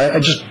 Yeah, I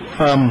just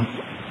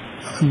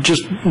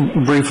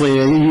briefly,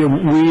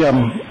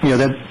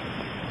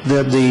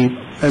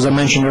 as I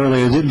mentioned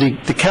earlier,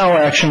 the Cal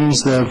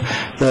actions,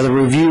 the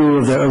review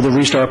of the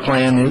restart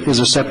plan is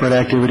a separate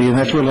activity, and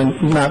that's really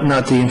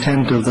not the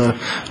intent of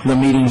the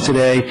meeting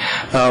today.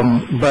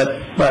 But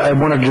I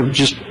wanted to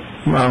just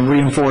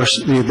reinforce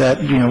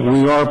that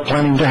we are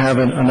planning to have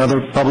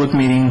another public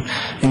meeting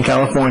in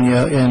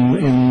California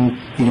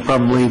in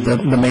probably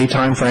the May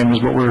time frame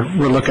is what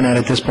we're looking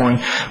at this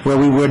point, where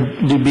we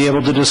would be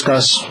able to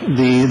discuss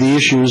the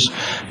issues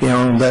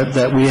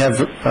that we have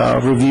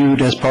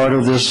reviewed as part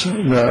of this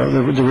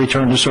the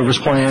return to service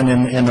plan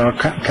and our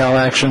Cal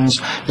actions,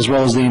 as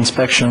well as the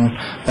inspection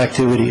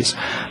activities.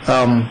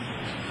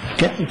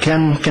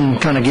 Ken can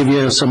kind of give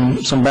you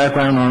some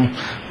background on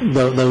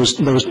those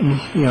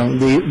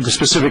the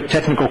specific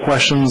technical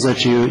questions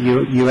that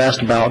you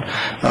asked about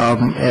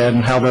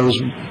and how those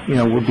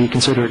would be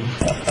considered.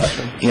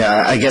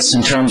 Yeah, I guess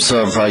in terms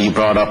of you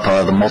brought up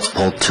the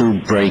multiple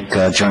tube break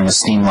during a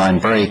steam line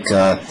break,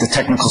 the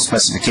technical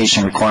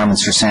specification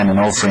requirements for San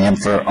Onofre and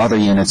for other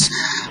units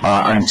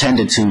are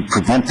intended to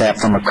prevent that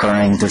from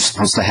occurring. They're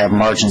supposed to have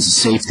margins of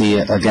safety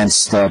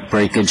against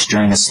breakage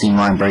during a steam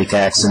line break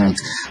accident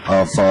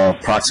of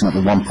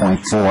approximately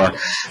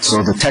 1.4.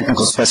 So the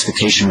technical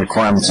specification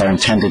requirements are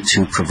intended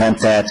to prevent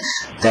that.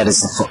 That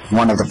is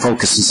one of the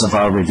focuses of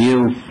our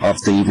review of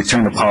the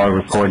return to power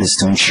report, is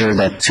to ensure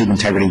that tube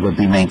integrity would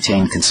be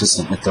maintained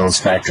consistent with those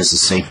factors of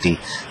safety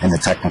in the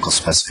technical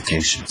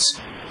specifications.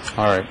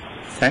 All right.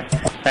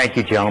 Thank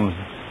you, gentlemen.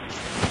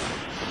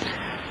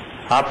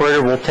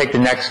 Operator, we'll take the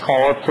next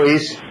caller,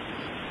 please.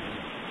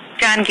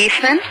 John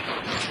Geesman.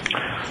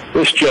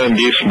 This is John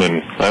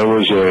Geesman. I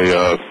was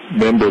a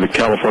member of the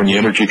California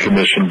Energy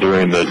Commission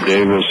during the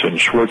Davis and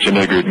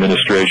Schwarzenegger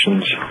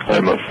administrations.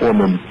 I'm a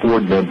former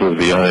board member of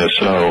the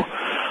ISO.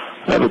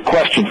 I have a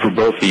question for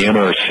both the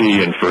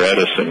NRC and for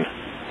Edison.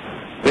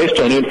 Based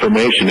on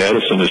information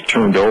Edison has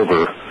turned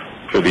over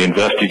for the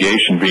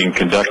investigation being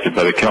conducted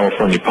by the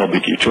California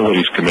Public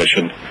Utilities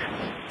Commission,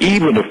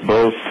 even if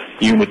both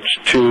Units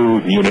 2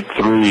 and Unit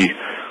 3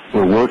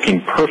 were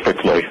working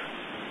perfectly,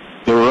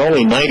 there were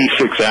only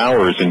 96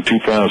 hours in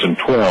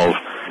 2012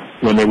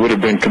 when they would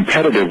have been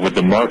competitive with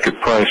the market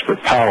price for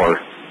power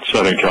in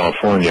Southern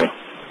California.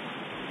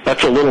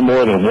 That's a little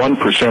more than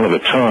 1% of the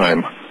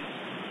time.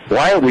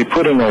 Why are we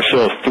putting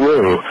ourselves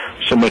through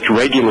so much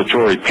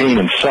regulatory pain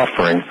and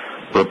suffering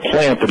for a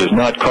plant that is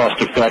not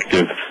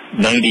cost-effective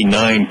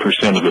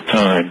 99% of the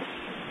time?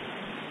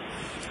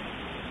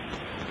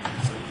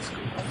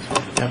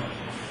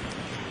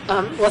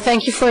 Well,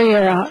 thank you for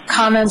your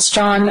comments,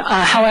 John.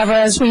 However,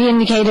 as we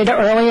indicated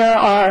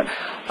earlier,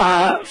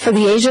 for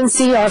the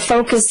agency, our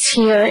focus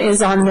here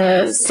is on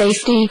the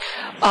safety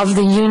of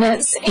the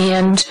units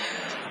and,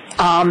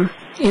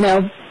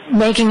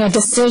 making a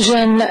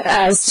decision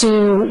as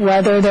to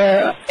whether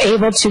they're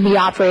able to be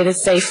operated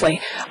safely.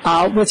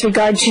 With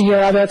regard to your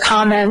other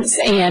comments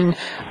and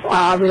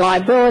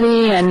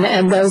reliability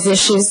and those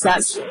issues,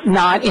 that's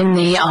not in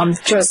the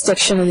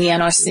jurisdiction of the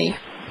NRC.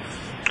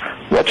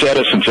 What's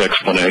Edison's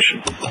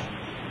explanation?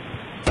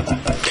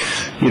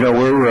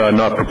 We're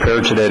not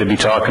prepared today to be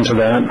talking to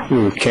that.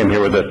 We came here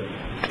with a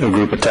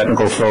group of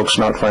technical folks,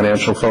 not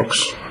financial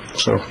folks,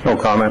 so no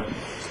comment.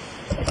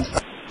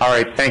 All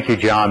right, thank you,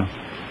 John.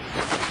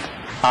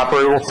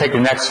 Operator, we'll take the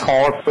next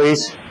caller,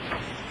 please.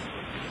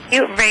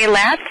 Ray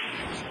Lutz.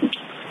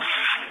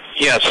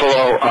 Yes,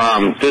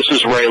 hello. This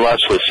is Ray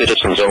Lutz with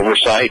Citizens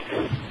Oversight.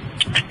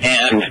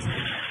 And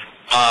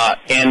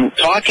in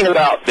talking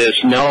about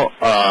this no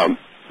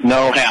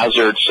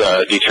hazards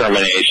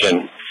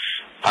determination,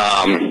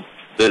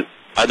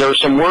 there are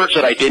some words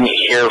that I didn't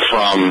hear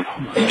from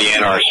the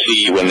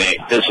NRC when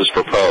this is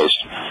proposed.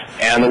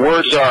 And the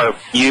words are,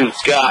 "You've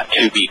got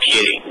to be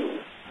kidding."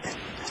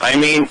 I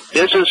mean,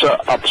 this is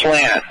a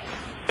plant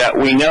that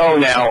we know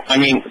now. I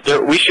mean,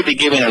 we should be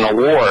giving an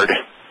award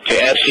to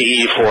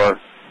SCE for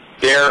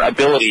their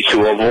ability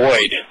to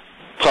avoid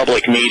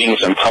public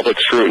meetings and public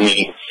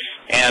scrutiny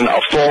and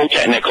a full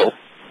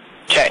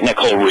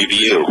technical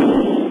review.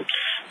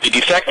 The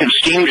defective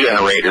steam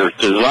generator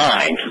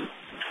design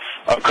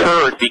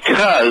occurred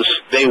because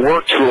they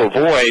worked to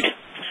avoid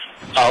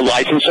a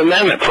license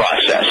amendment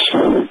process.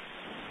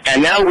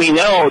 And now we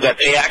know that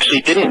they actually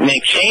didn't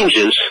make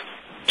changes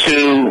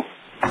to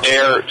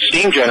their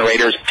steam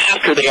generators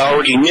after they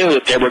already knew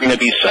that they were going to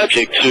be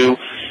subject to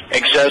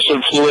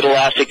excessive fluid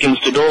elastic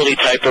instability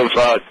type of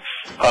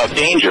of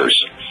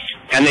dangers.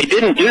 And they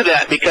didn't do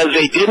that because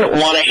they didn't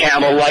want to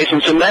have a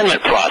license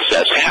amendment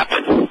process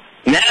happen.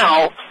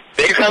 Now,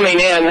 they're coming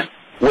in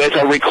with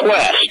a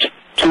request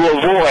to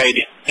avoid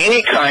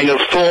any kind of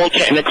full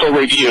technical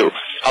review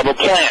of a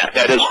plant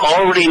that is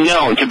already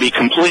known to be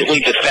completely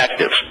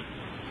defective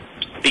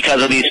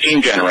because of these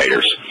steam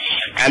generators.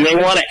 And they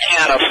want to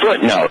add a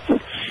footnote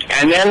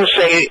and then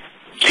say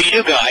to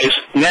you guys,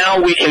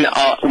 now we can,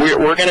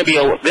 we're going to be,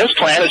 this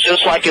plant is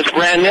just like it's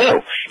brand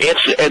new.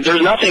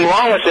 There's nothing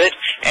wrong with it,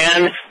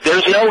 and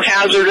there's no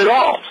hazard at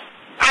all.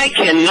 I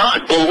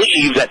cannot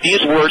believe that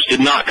these words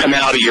did not come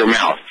out of your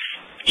mouth.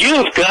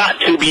 You've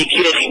got to be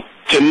kidding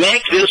to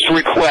make this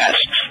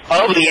request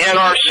of the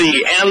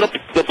NRC and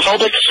the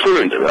public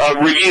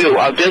review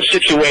of this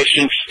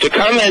situation to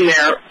come in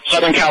there,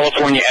 Southern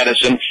California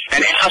Edison,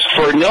 and ask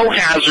for no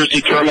hazards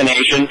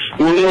determination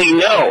when we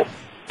know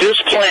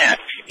this plant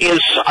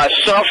is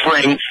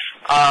suffering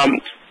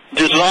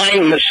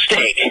design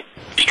mistake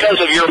because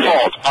of your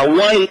fault, a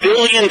 $1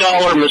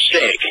 billion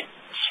mistake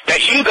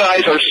that you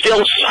guys are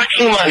still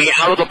sucking money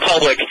out of the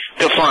public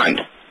to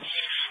fund.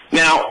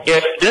 Now,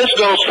 if this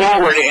goes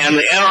forward and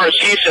the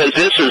NRC says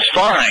this is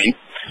fine,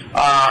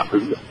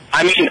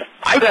 I mean,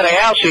 I've got to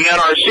ask the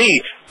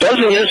NRC,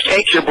 doesn't this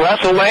take your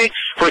breath away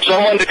for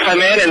someone to come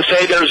in and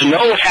say there's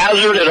no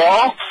hazard at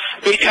all?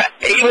 Because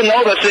even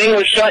though the thing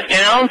was shut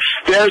down,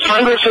 there's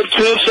hundreds of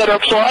tubes that are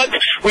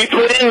plugged. We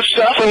put in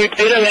stuff and we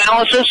did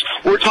analysis.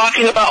 We're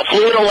talking about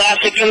fluid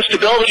elastic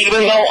instability,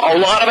 even though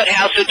a lot of it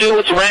has to do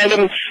with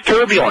random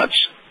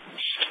turbulence.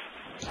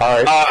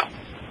 All right.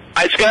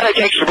 It's got to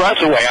take your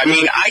breath away. I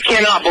mean, I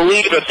cannot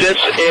believe that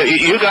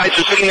you guys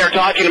are sitting there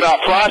talking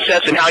about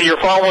process and how you're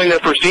following the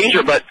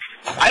procedure, but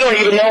I don't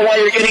even know why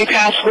you're getting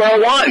past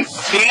square one.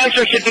 The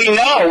answer should be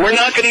no. We're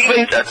not going to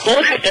even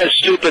look at this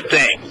stupid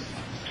thing.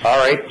 All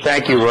right.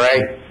 Thank you,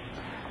 Ray.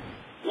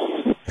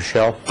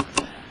 Michelle?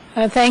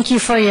 Thank you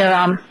for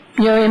your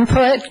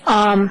input.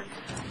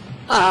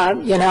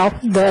 You know,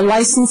 the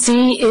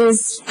licensee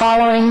is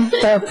following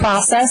the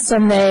process,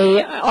 and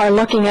they are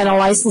looking at a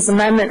license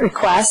amendment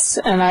request.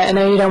 And I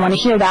know you don't want to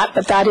hear that,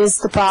 but that is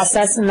the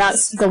process, and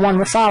that's the one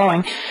we're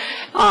following.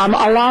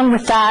 Along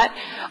with that,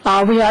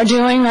 we are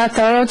doing a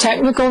thorough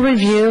technical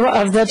review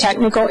of the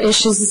technical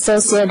issues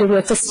associated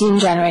with the steam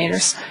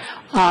generators.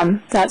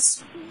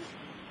 That's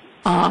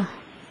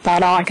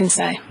about all I can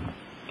say.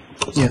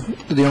 Yeah,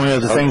 the only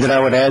other thing that I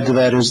would add to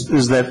that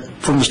is that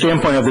from the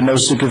standpoint of the no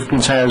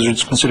significant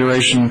hazards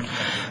consideration,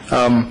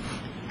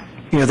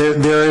 you know,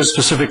 there is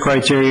specific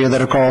criteria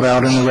that are called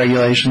out in the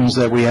regulations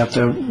that we have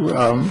to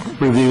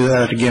review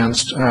that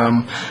against.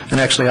 And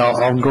actually,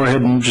 I'll go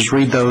ahead and just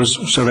read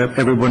those so that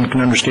everyone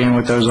can understand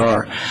what those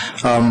are.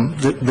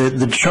 The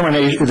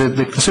determination,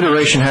 the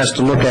consideration has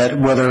to look at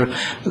whether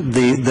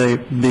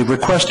the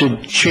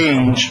requested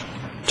change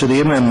to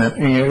the amendment,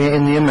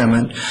 in the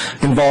amendment,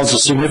 involves a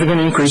significant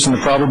increase in the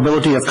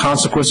probability of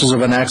consequences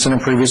of an accident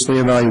previously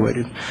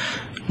evaluated.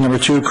 Number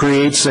two,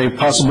 creates a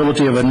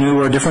possibility of a new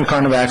or different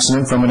kind of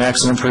accident from an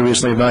accident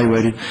previously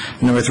evaluated.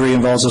 And number three,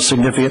 involves a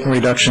significant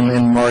reduction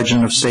in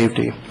margin of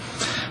safety.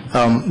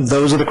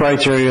 Those are the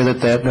criteria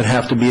that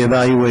have to be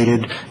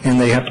evaluated,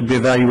 and they have to be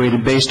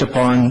evaluated based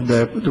upon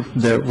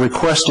the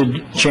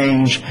requested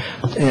change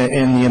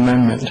in the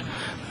amendment.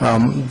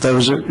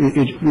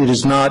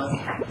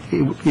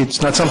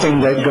 It's not something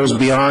that goes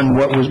beyond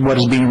what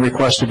is being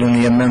requested in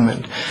the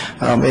amendment.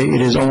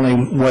 It is only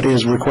what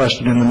is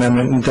requested in the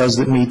amendment, and does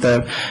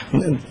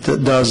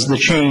the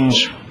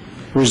change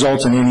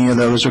result in any of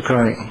those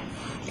occurring?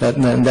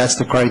 That's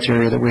the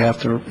criteria that we have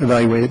to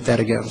evaluate that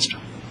against.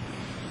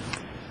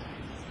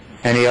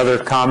 Any other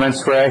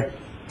comments, Ray?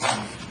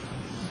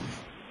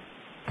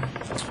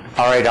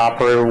 All right,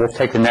 operator, we'll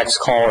take the next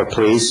caller,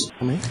 please.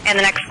 And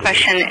the next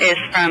question is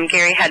from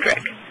Gary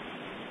Headrick.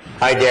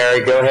 Hi,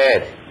 Gary. Go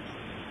ahead.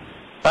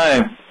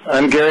 Hi,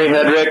 I'm Gary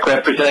Headrick,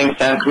 representing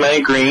San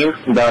Clemente Green,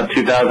 about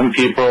 2,000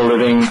 people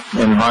living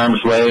in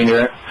harm's way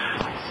here.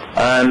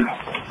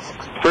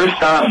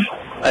 First off,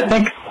 I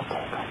think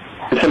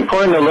it's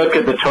important to look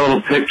at the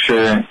total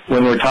picture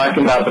when we're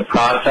talking about the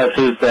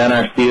processes the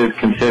NRC is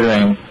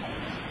considering.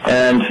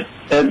 And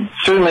it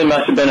certainly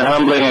must have been a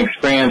humbling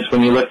experience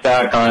when you look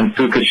back on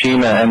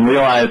Fukushima and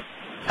realize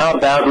how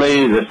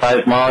badly the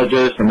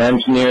seismologists and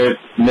engineers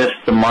missed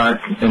the mark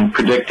in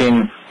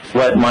predicting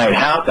what might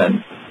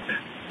happen.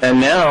 And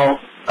now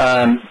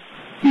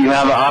you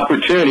have an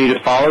opportunity to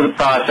follow the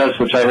process,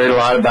 which I heard a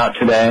lot about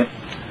today.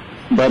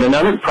 But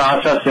another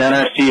process the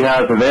NRC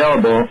has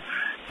available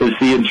is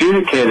the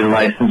adjudicated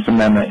license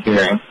amendment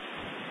hearing.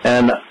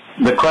 And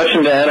the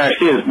question to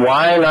NRC is,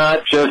 why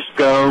not just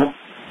go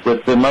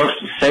with the most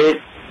safe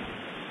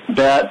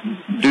bet,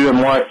 do a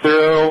more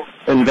thorough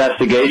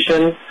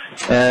investigation,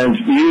 and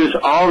use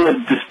all of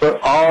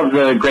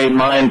the great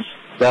minds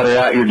that are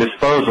at your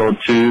disposal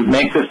to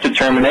make this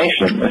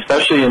determination,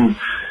 especially in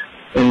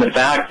the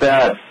fact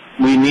that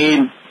we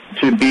need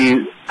to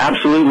be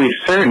absolutely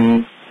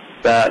certain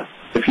that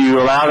if you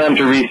allow them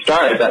to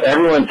restart, that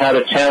everyone's had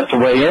a chance to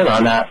weigh in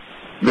on that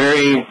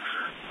very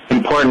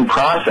important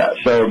process.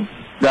 So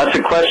that's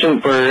a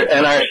question for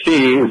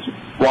NRC. Is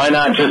why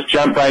not just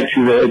jump right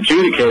to the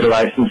adjudicated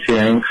license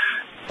hearing?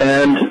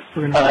 And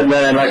then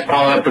I'd like to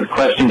follow up with a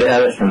question to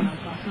Edison.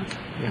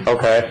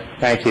 Okay,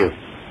 thank you.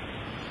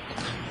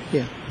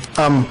 Yeah.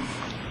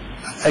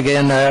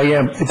 Again,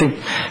 yeah, I think,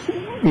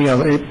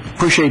 I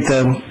appreciate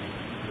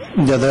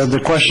the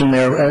question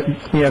there.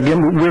 Yeah,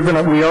 again,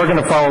 we are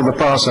gonna follow the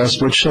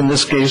process, which in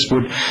this case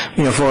would,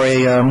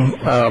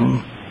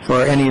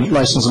 for any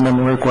license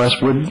amendment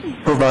request would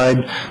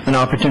provide an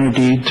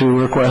opportunity to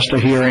request a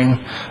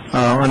hearing,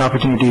 an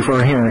opportunity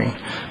for a hearing.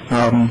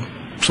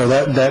 So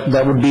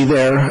that would be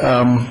there,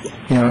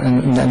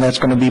 and that's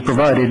going to be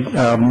provided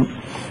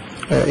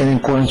in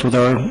accordance with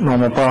our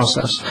normal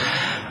process.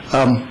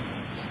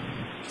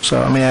 So,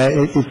 I mean,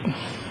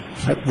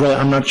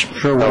 I'm not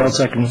sure what else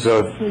I can.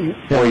 So,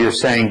 what you're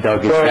saying,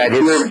 Doug, is that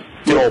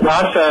your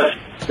process,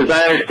 as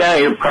I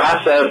understand, your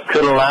process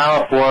could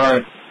allow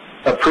for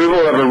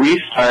approval of a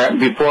restart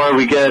before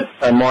we get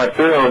a more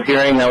thorough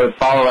hearing that would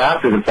follow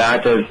after the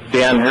fact, as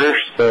Dan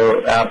Hirsch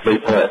so aptly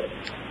put.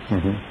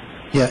 Mm-hmm.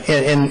 Yeah,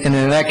 and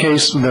in that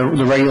case,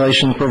 the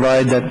regulations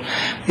provide that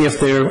if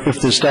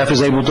the staff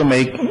is able to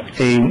make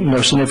a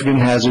no significant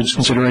hazards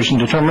consideration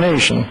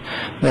determination,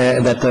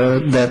 that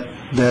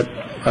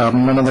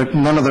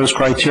none of those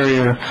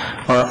criteria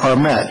are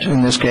met.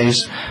 In this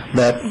case,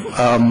 that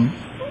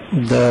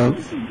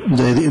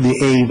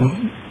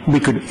we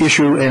could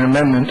issue an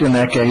amendment in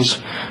that case,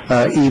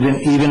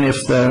 even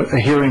if a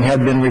hearing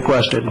had been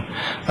requested.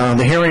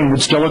 The hearing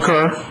would still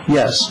occur,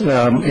 yes.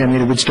 I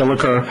mean, it would still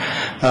occur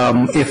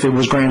if it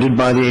was granted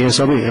by the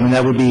ASLB. I mean,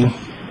 that would be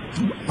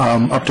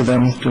up to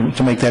them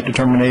to make that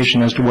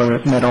determination as to whether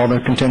it met all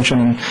their contention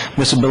and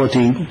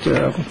admissibility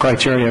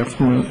criteria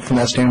from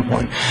that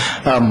standpoint.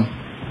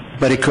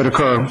 But it could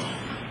occur.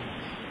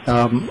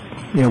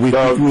 We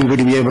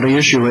would be able to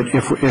issue it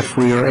if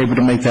we are able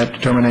to make that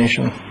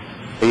determination.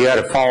 You had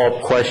a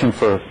follow-up question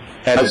for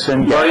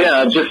Edison? Well,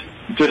 yeah, just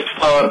to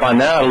follow up on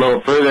that a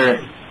little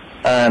further.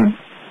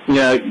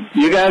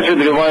 You guys are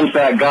the ones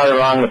that got it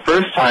wrong the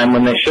first time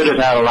when they should have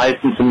had a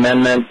license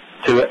amendment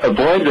to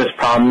avoid this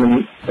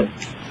problem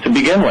to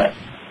begin with.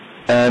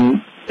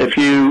 And if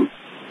you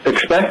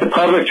expect the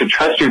public to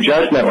trust your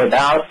judgment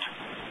without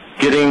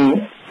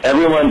getting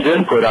everyone's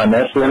input on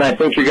this, then I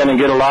think you're going to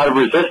get a lot of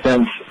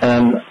resistance,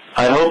 and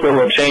I hope it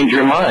will change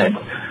your mind.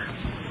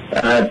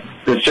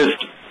 It's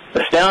just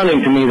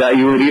astounding to me that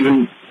you would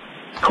even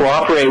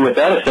cooperate with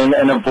Edison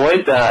and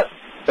avoid that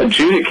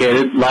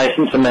adjudicated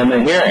license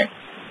amendment hearing.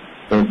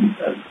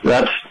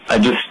 I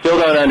just still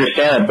don't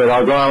understand it, but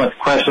I'll go on with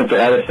a question for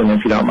Edison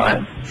if you don't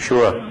mind.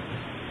 Sure.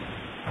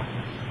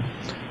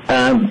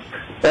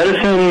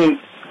 Edison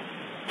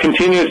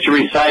continues to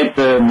recite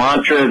the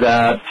mantra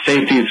that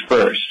safety is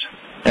first.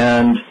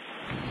 And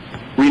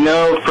we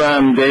know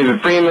from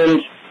David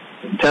Freeman's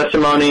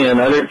testimony and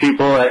other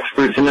people,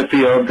 experts in the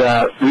field,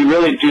 that we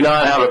really do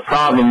not have a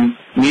problem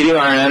meeting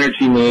our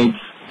energy needs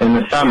in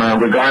the summer,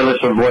 regardless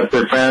of what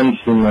their friends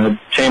in the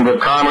Chamber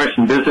of Commerce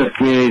and business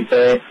community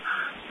say.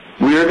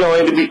 We are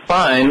going to be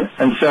fine.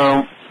 And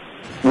so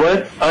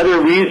what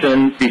other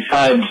reason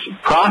besides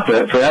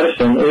profit for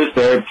Edison is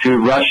there to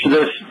rush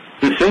this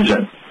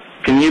decision?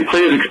 Can you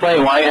please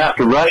explain why you have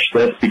to rush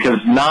this, because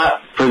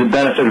not for the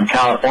benefit of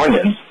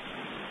Californians?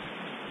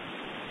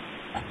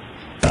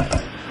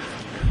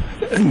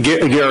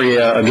 Gary,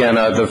 again,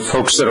 the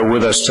folks that are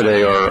with us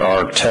today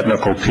are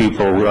technical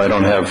people. I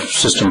don't have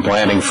system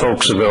planning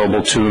folks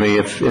available to me.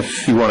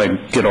 If you want to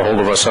get a hold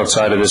of us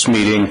outside of this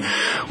meeting,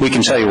 we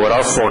can tell you what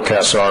our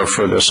forecasts are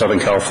for the Southern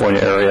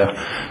California area.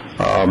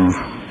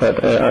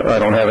 But I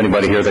don't have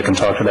anybody here that can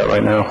talk to that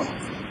right now.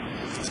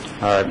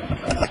 All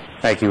right.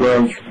 Thank you.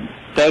 Well,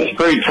 thanks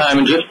for your time,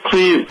 and just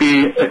please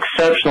be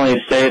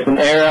exceptionally safe and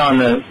err on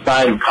the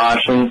side of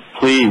caution,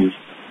 please.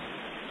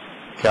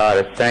 Got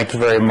it. Thank you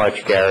very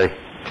much, Gary.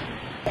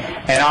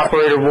 And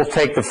operator, we'll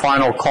take the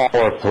final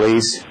caller,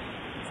 please.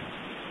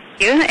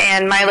 Thank you.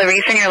 And Myla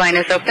Reson, your line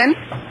is open.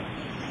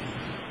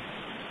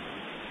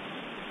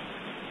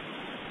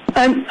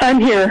 I'm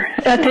here.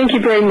 Thank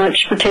you very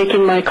much for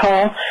taking my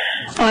call.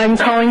 I'm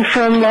calling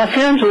from Los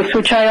Angeles,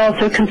 which I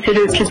also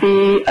consider to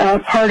be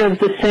part of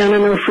the San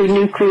Onofre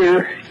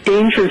nuclear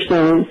danger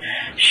zone.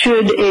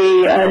 Should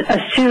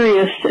a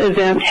serious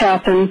event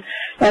happen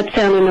at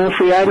San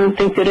Onofre, I don't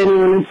think that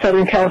anyone in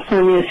Southern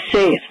California is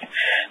safe.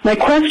 My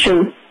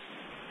question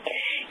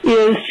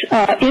is,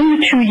 in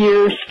the 2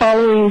 years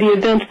following the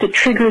events that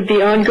triggered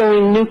the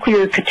ongoing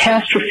nuclear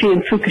catastrophe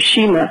in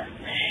Fukushima,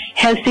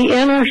 has the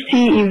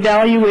NRC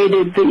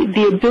evaluated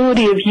the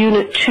ability of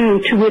Unit 2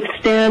 to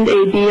withstand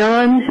a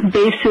beyond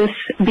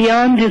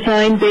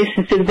design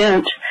basis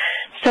event,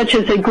 such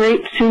as a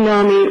great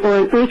tsunami or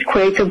an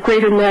earthquake of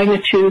greater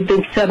magnitude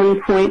than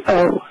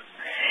 7.0?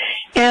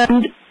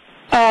 And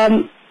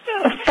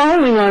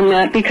following on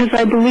that, because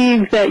I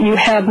believe that you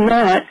have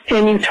not,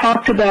 and you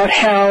talked about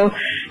how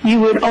you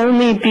would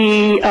only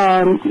be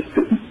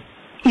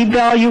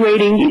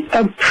evaluating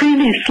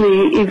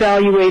previously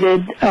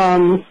evaluated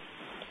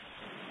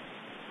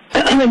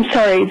I'm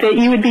sorry, that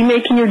you would be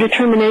making your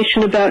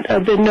determination about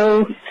the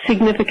no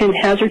significant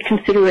hazard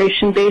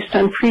consideration based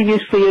on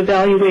previously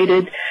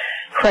evaluated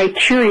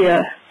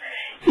criteria.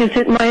 Is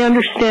it my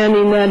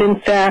understanding that, in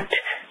fact,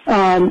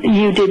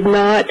 you did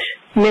not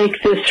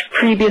make this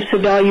previous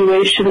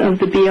evaluation of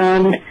the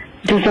beyond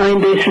design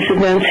basis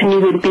events, and you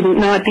would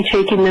not be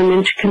taking them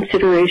into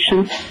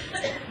consideration?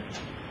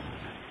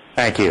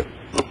 Thank you.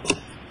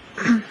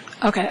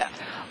 Okay.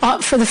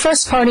 For the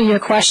first part of your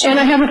question... And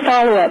I have a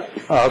follow-up.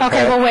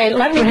 Okay, well, wait.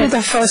 Let me do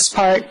the first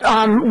part.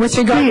 With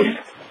regard to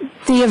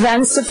the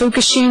events of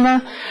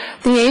Fukushima,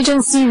 the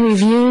agency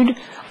reviewed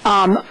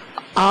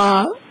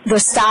the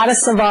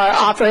status of our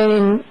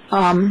operating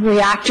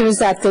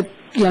reactors at the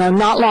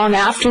not long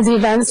after the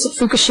events of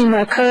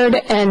Fukushima occurred,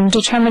 and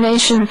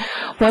determination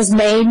was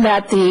made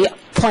that the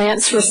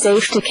plants were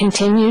safe to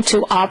continue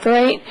to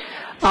operate.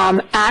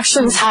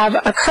 Actions have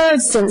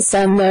occurred since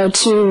then, though,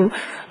 to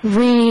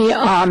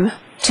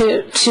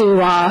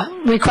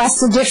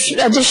request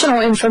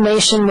additional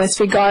information with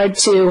regard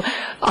to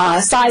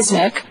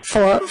seismic,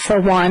 for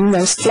one.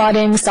 There's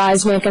flooding,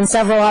 seismic, and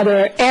several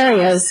other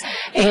areas,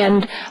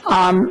 and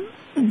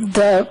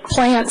the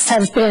plants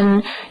have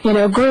been,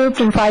 grouped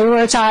and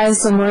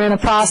prioritized, and we're in a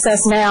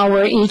process now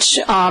where each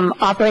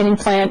operating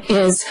plant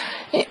is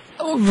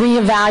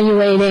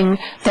reevaluating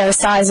their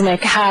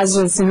seismic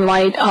hazards in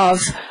light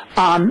of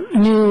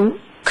new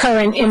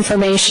current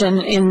information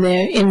in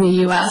the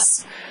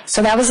U.S.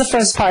 So that was the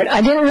first part.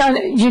 I didn't know,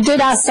 you did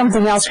ask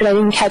something else, but I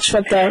didn't catch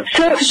what the...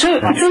 So let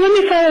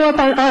me follow up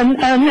on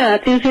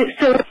that.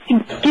 So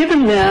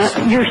given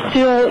that you're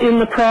still in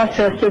the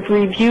process of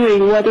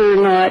reviewing whether or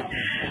not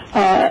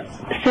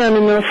San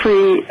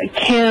Onofre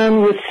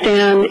can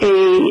withstand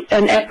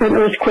an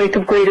earthquake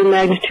of greater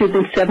magnitude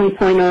than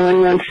 7.0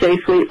 and run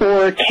safely,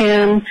 or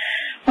can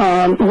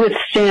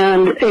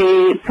withstand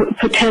a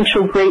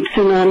potential great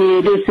tsunami.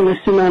 It is in a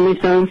tsunami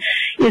zone.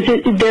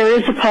 There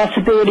is a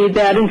possibility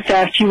that, in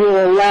fact, you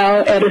will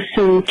allow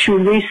Edison to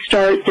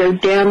restart their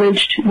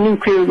damaged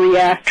nuclear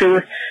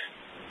reactor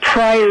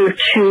prior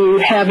to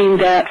having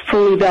that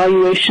full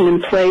evaluation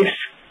in place?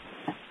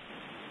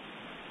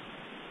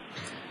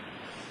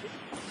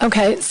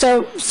 Okay,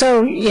 so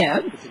yeah.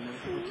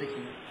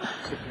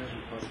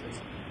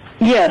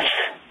 Yes.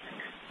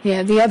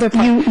 Yeah, the other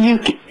part. Are you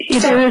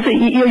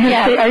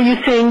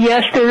saying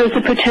yes, there is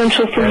a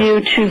potential for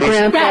you to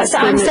grant that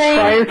permit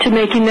prior to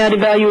making that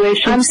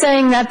evaluation? I'm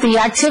saying that the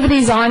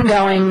activities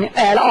ongoing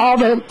at all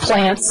the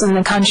plants in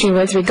the country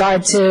with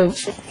regard to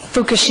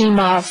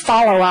Fukushima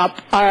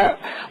follow-up are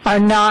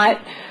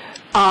not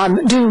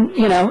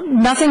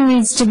nothing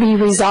needs to be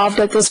resolved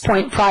at this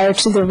point prior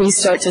to the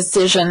restart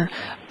decision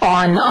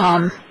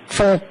on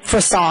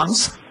for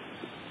songs.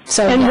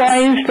 So and why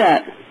is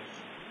that?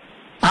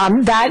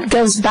 That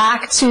goes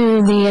back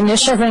to the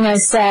initial thing I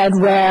said,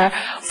 where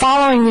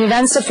following the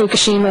events of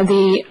Fukushima,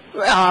 the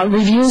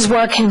reviews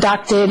were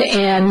conducted,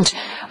 and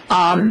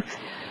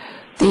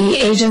the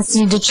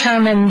agency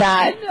determined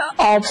that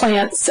all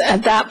plants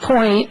at that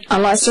point,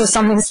 unless there was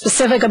something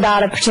specific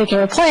about a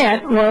particular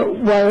plant,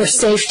 were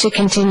safe to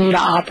continue to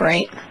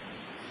operate.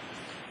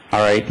 All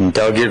right, and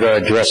Doug, you're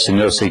going to address the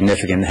no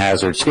significant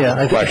hazards question.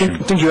 I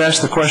think you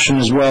asked the question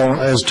as well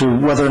as to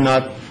whether or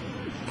not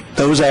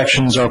those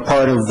actions are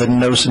part of the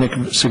no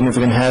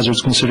significant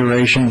hazards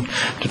consideration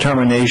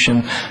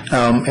determination,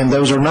 and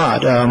those are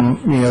not.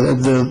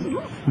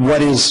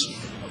 What is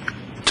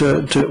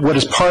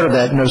part of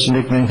that no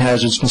significant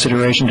hazards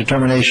consideration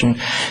determination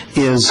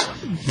is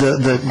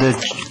the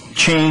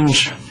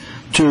change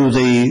to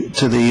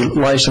the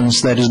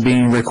license that is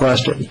being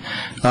requested.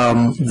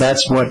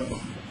 That's what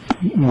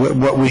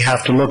we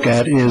have to look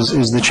at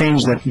is the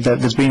change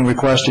that's being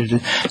requested.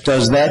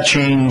 Does that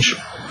change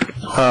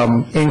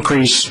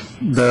increase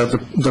the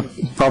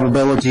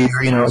probability,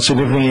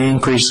 significantly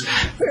increase,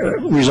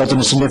 result in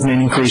a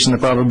significant increase in the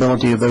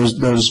probability of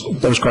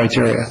those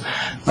criteria?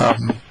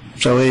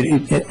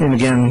 And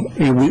again,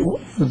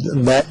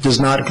 that does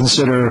not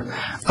consider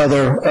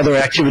other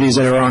activities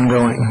that are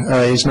ongoing.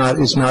 It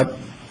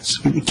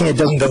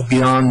doesn't go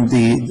beyond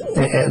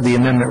the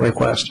amendment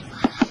request.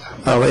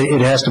 It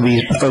has to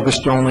be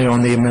focused only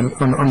on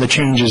the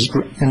changes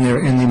in the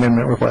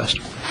amendment request.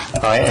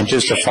 And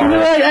just to follow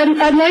up.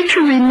 I'd like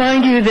to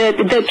remind you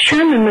that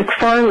Chairman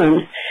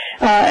McFarland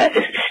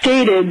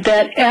stated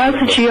that as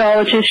a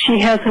geologist, she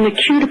has an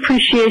acute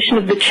appreciation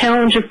of the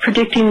challenge of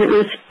predicting the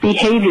Earth's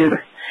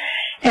behavior,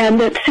 and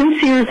that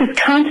since the Earth is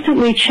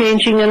constantly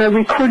changing and our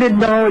recorded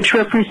knowledge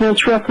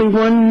represents roughly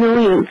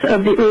 1/1,000,000th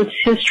of the Earth's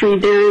history,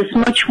 there is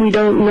much we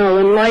don't know.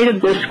 In light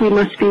of this, we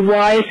must be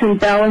wise in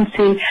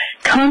balancing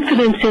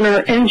confidence in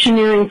our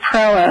engineering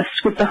prowess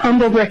with the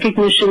humble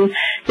recognition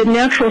that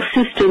natural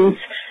systems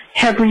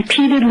have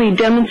repeatedly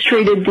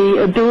demonstrated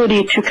the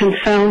ability to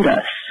confound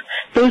us.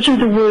 Those are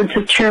the words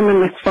of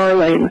Chairman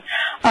McFarlane.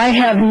 I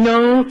have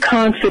no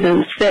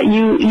confidence that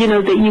you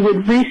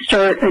would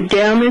restart a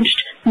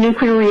damaged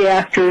nuclear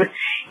reactor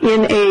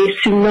in a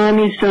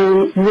tsunami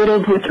zone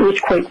riddled with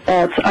earthquake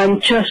faults. I'm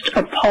just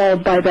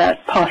appalled by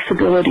that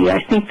possibility.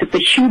 I think that the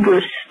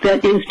hubris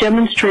that is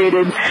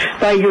demonstrated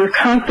by your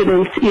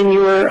confidence in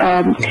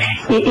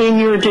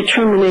your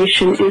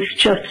determination is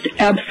just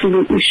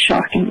absolutely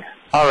shocking.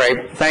 All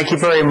right. Thank you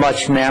very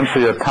much, ma'am, for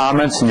your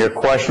comments and your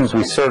questions.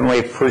 We certainly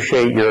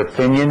appreciate your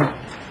opinion.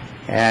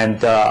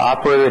 And,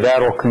 operator,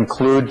 that will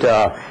conclude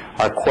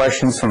our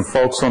questions from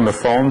folks on the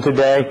phone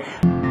today.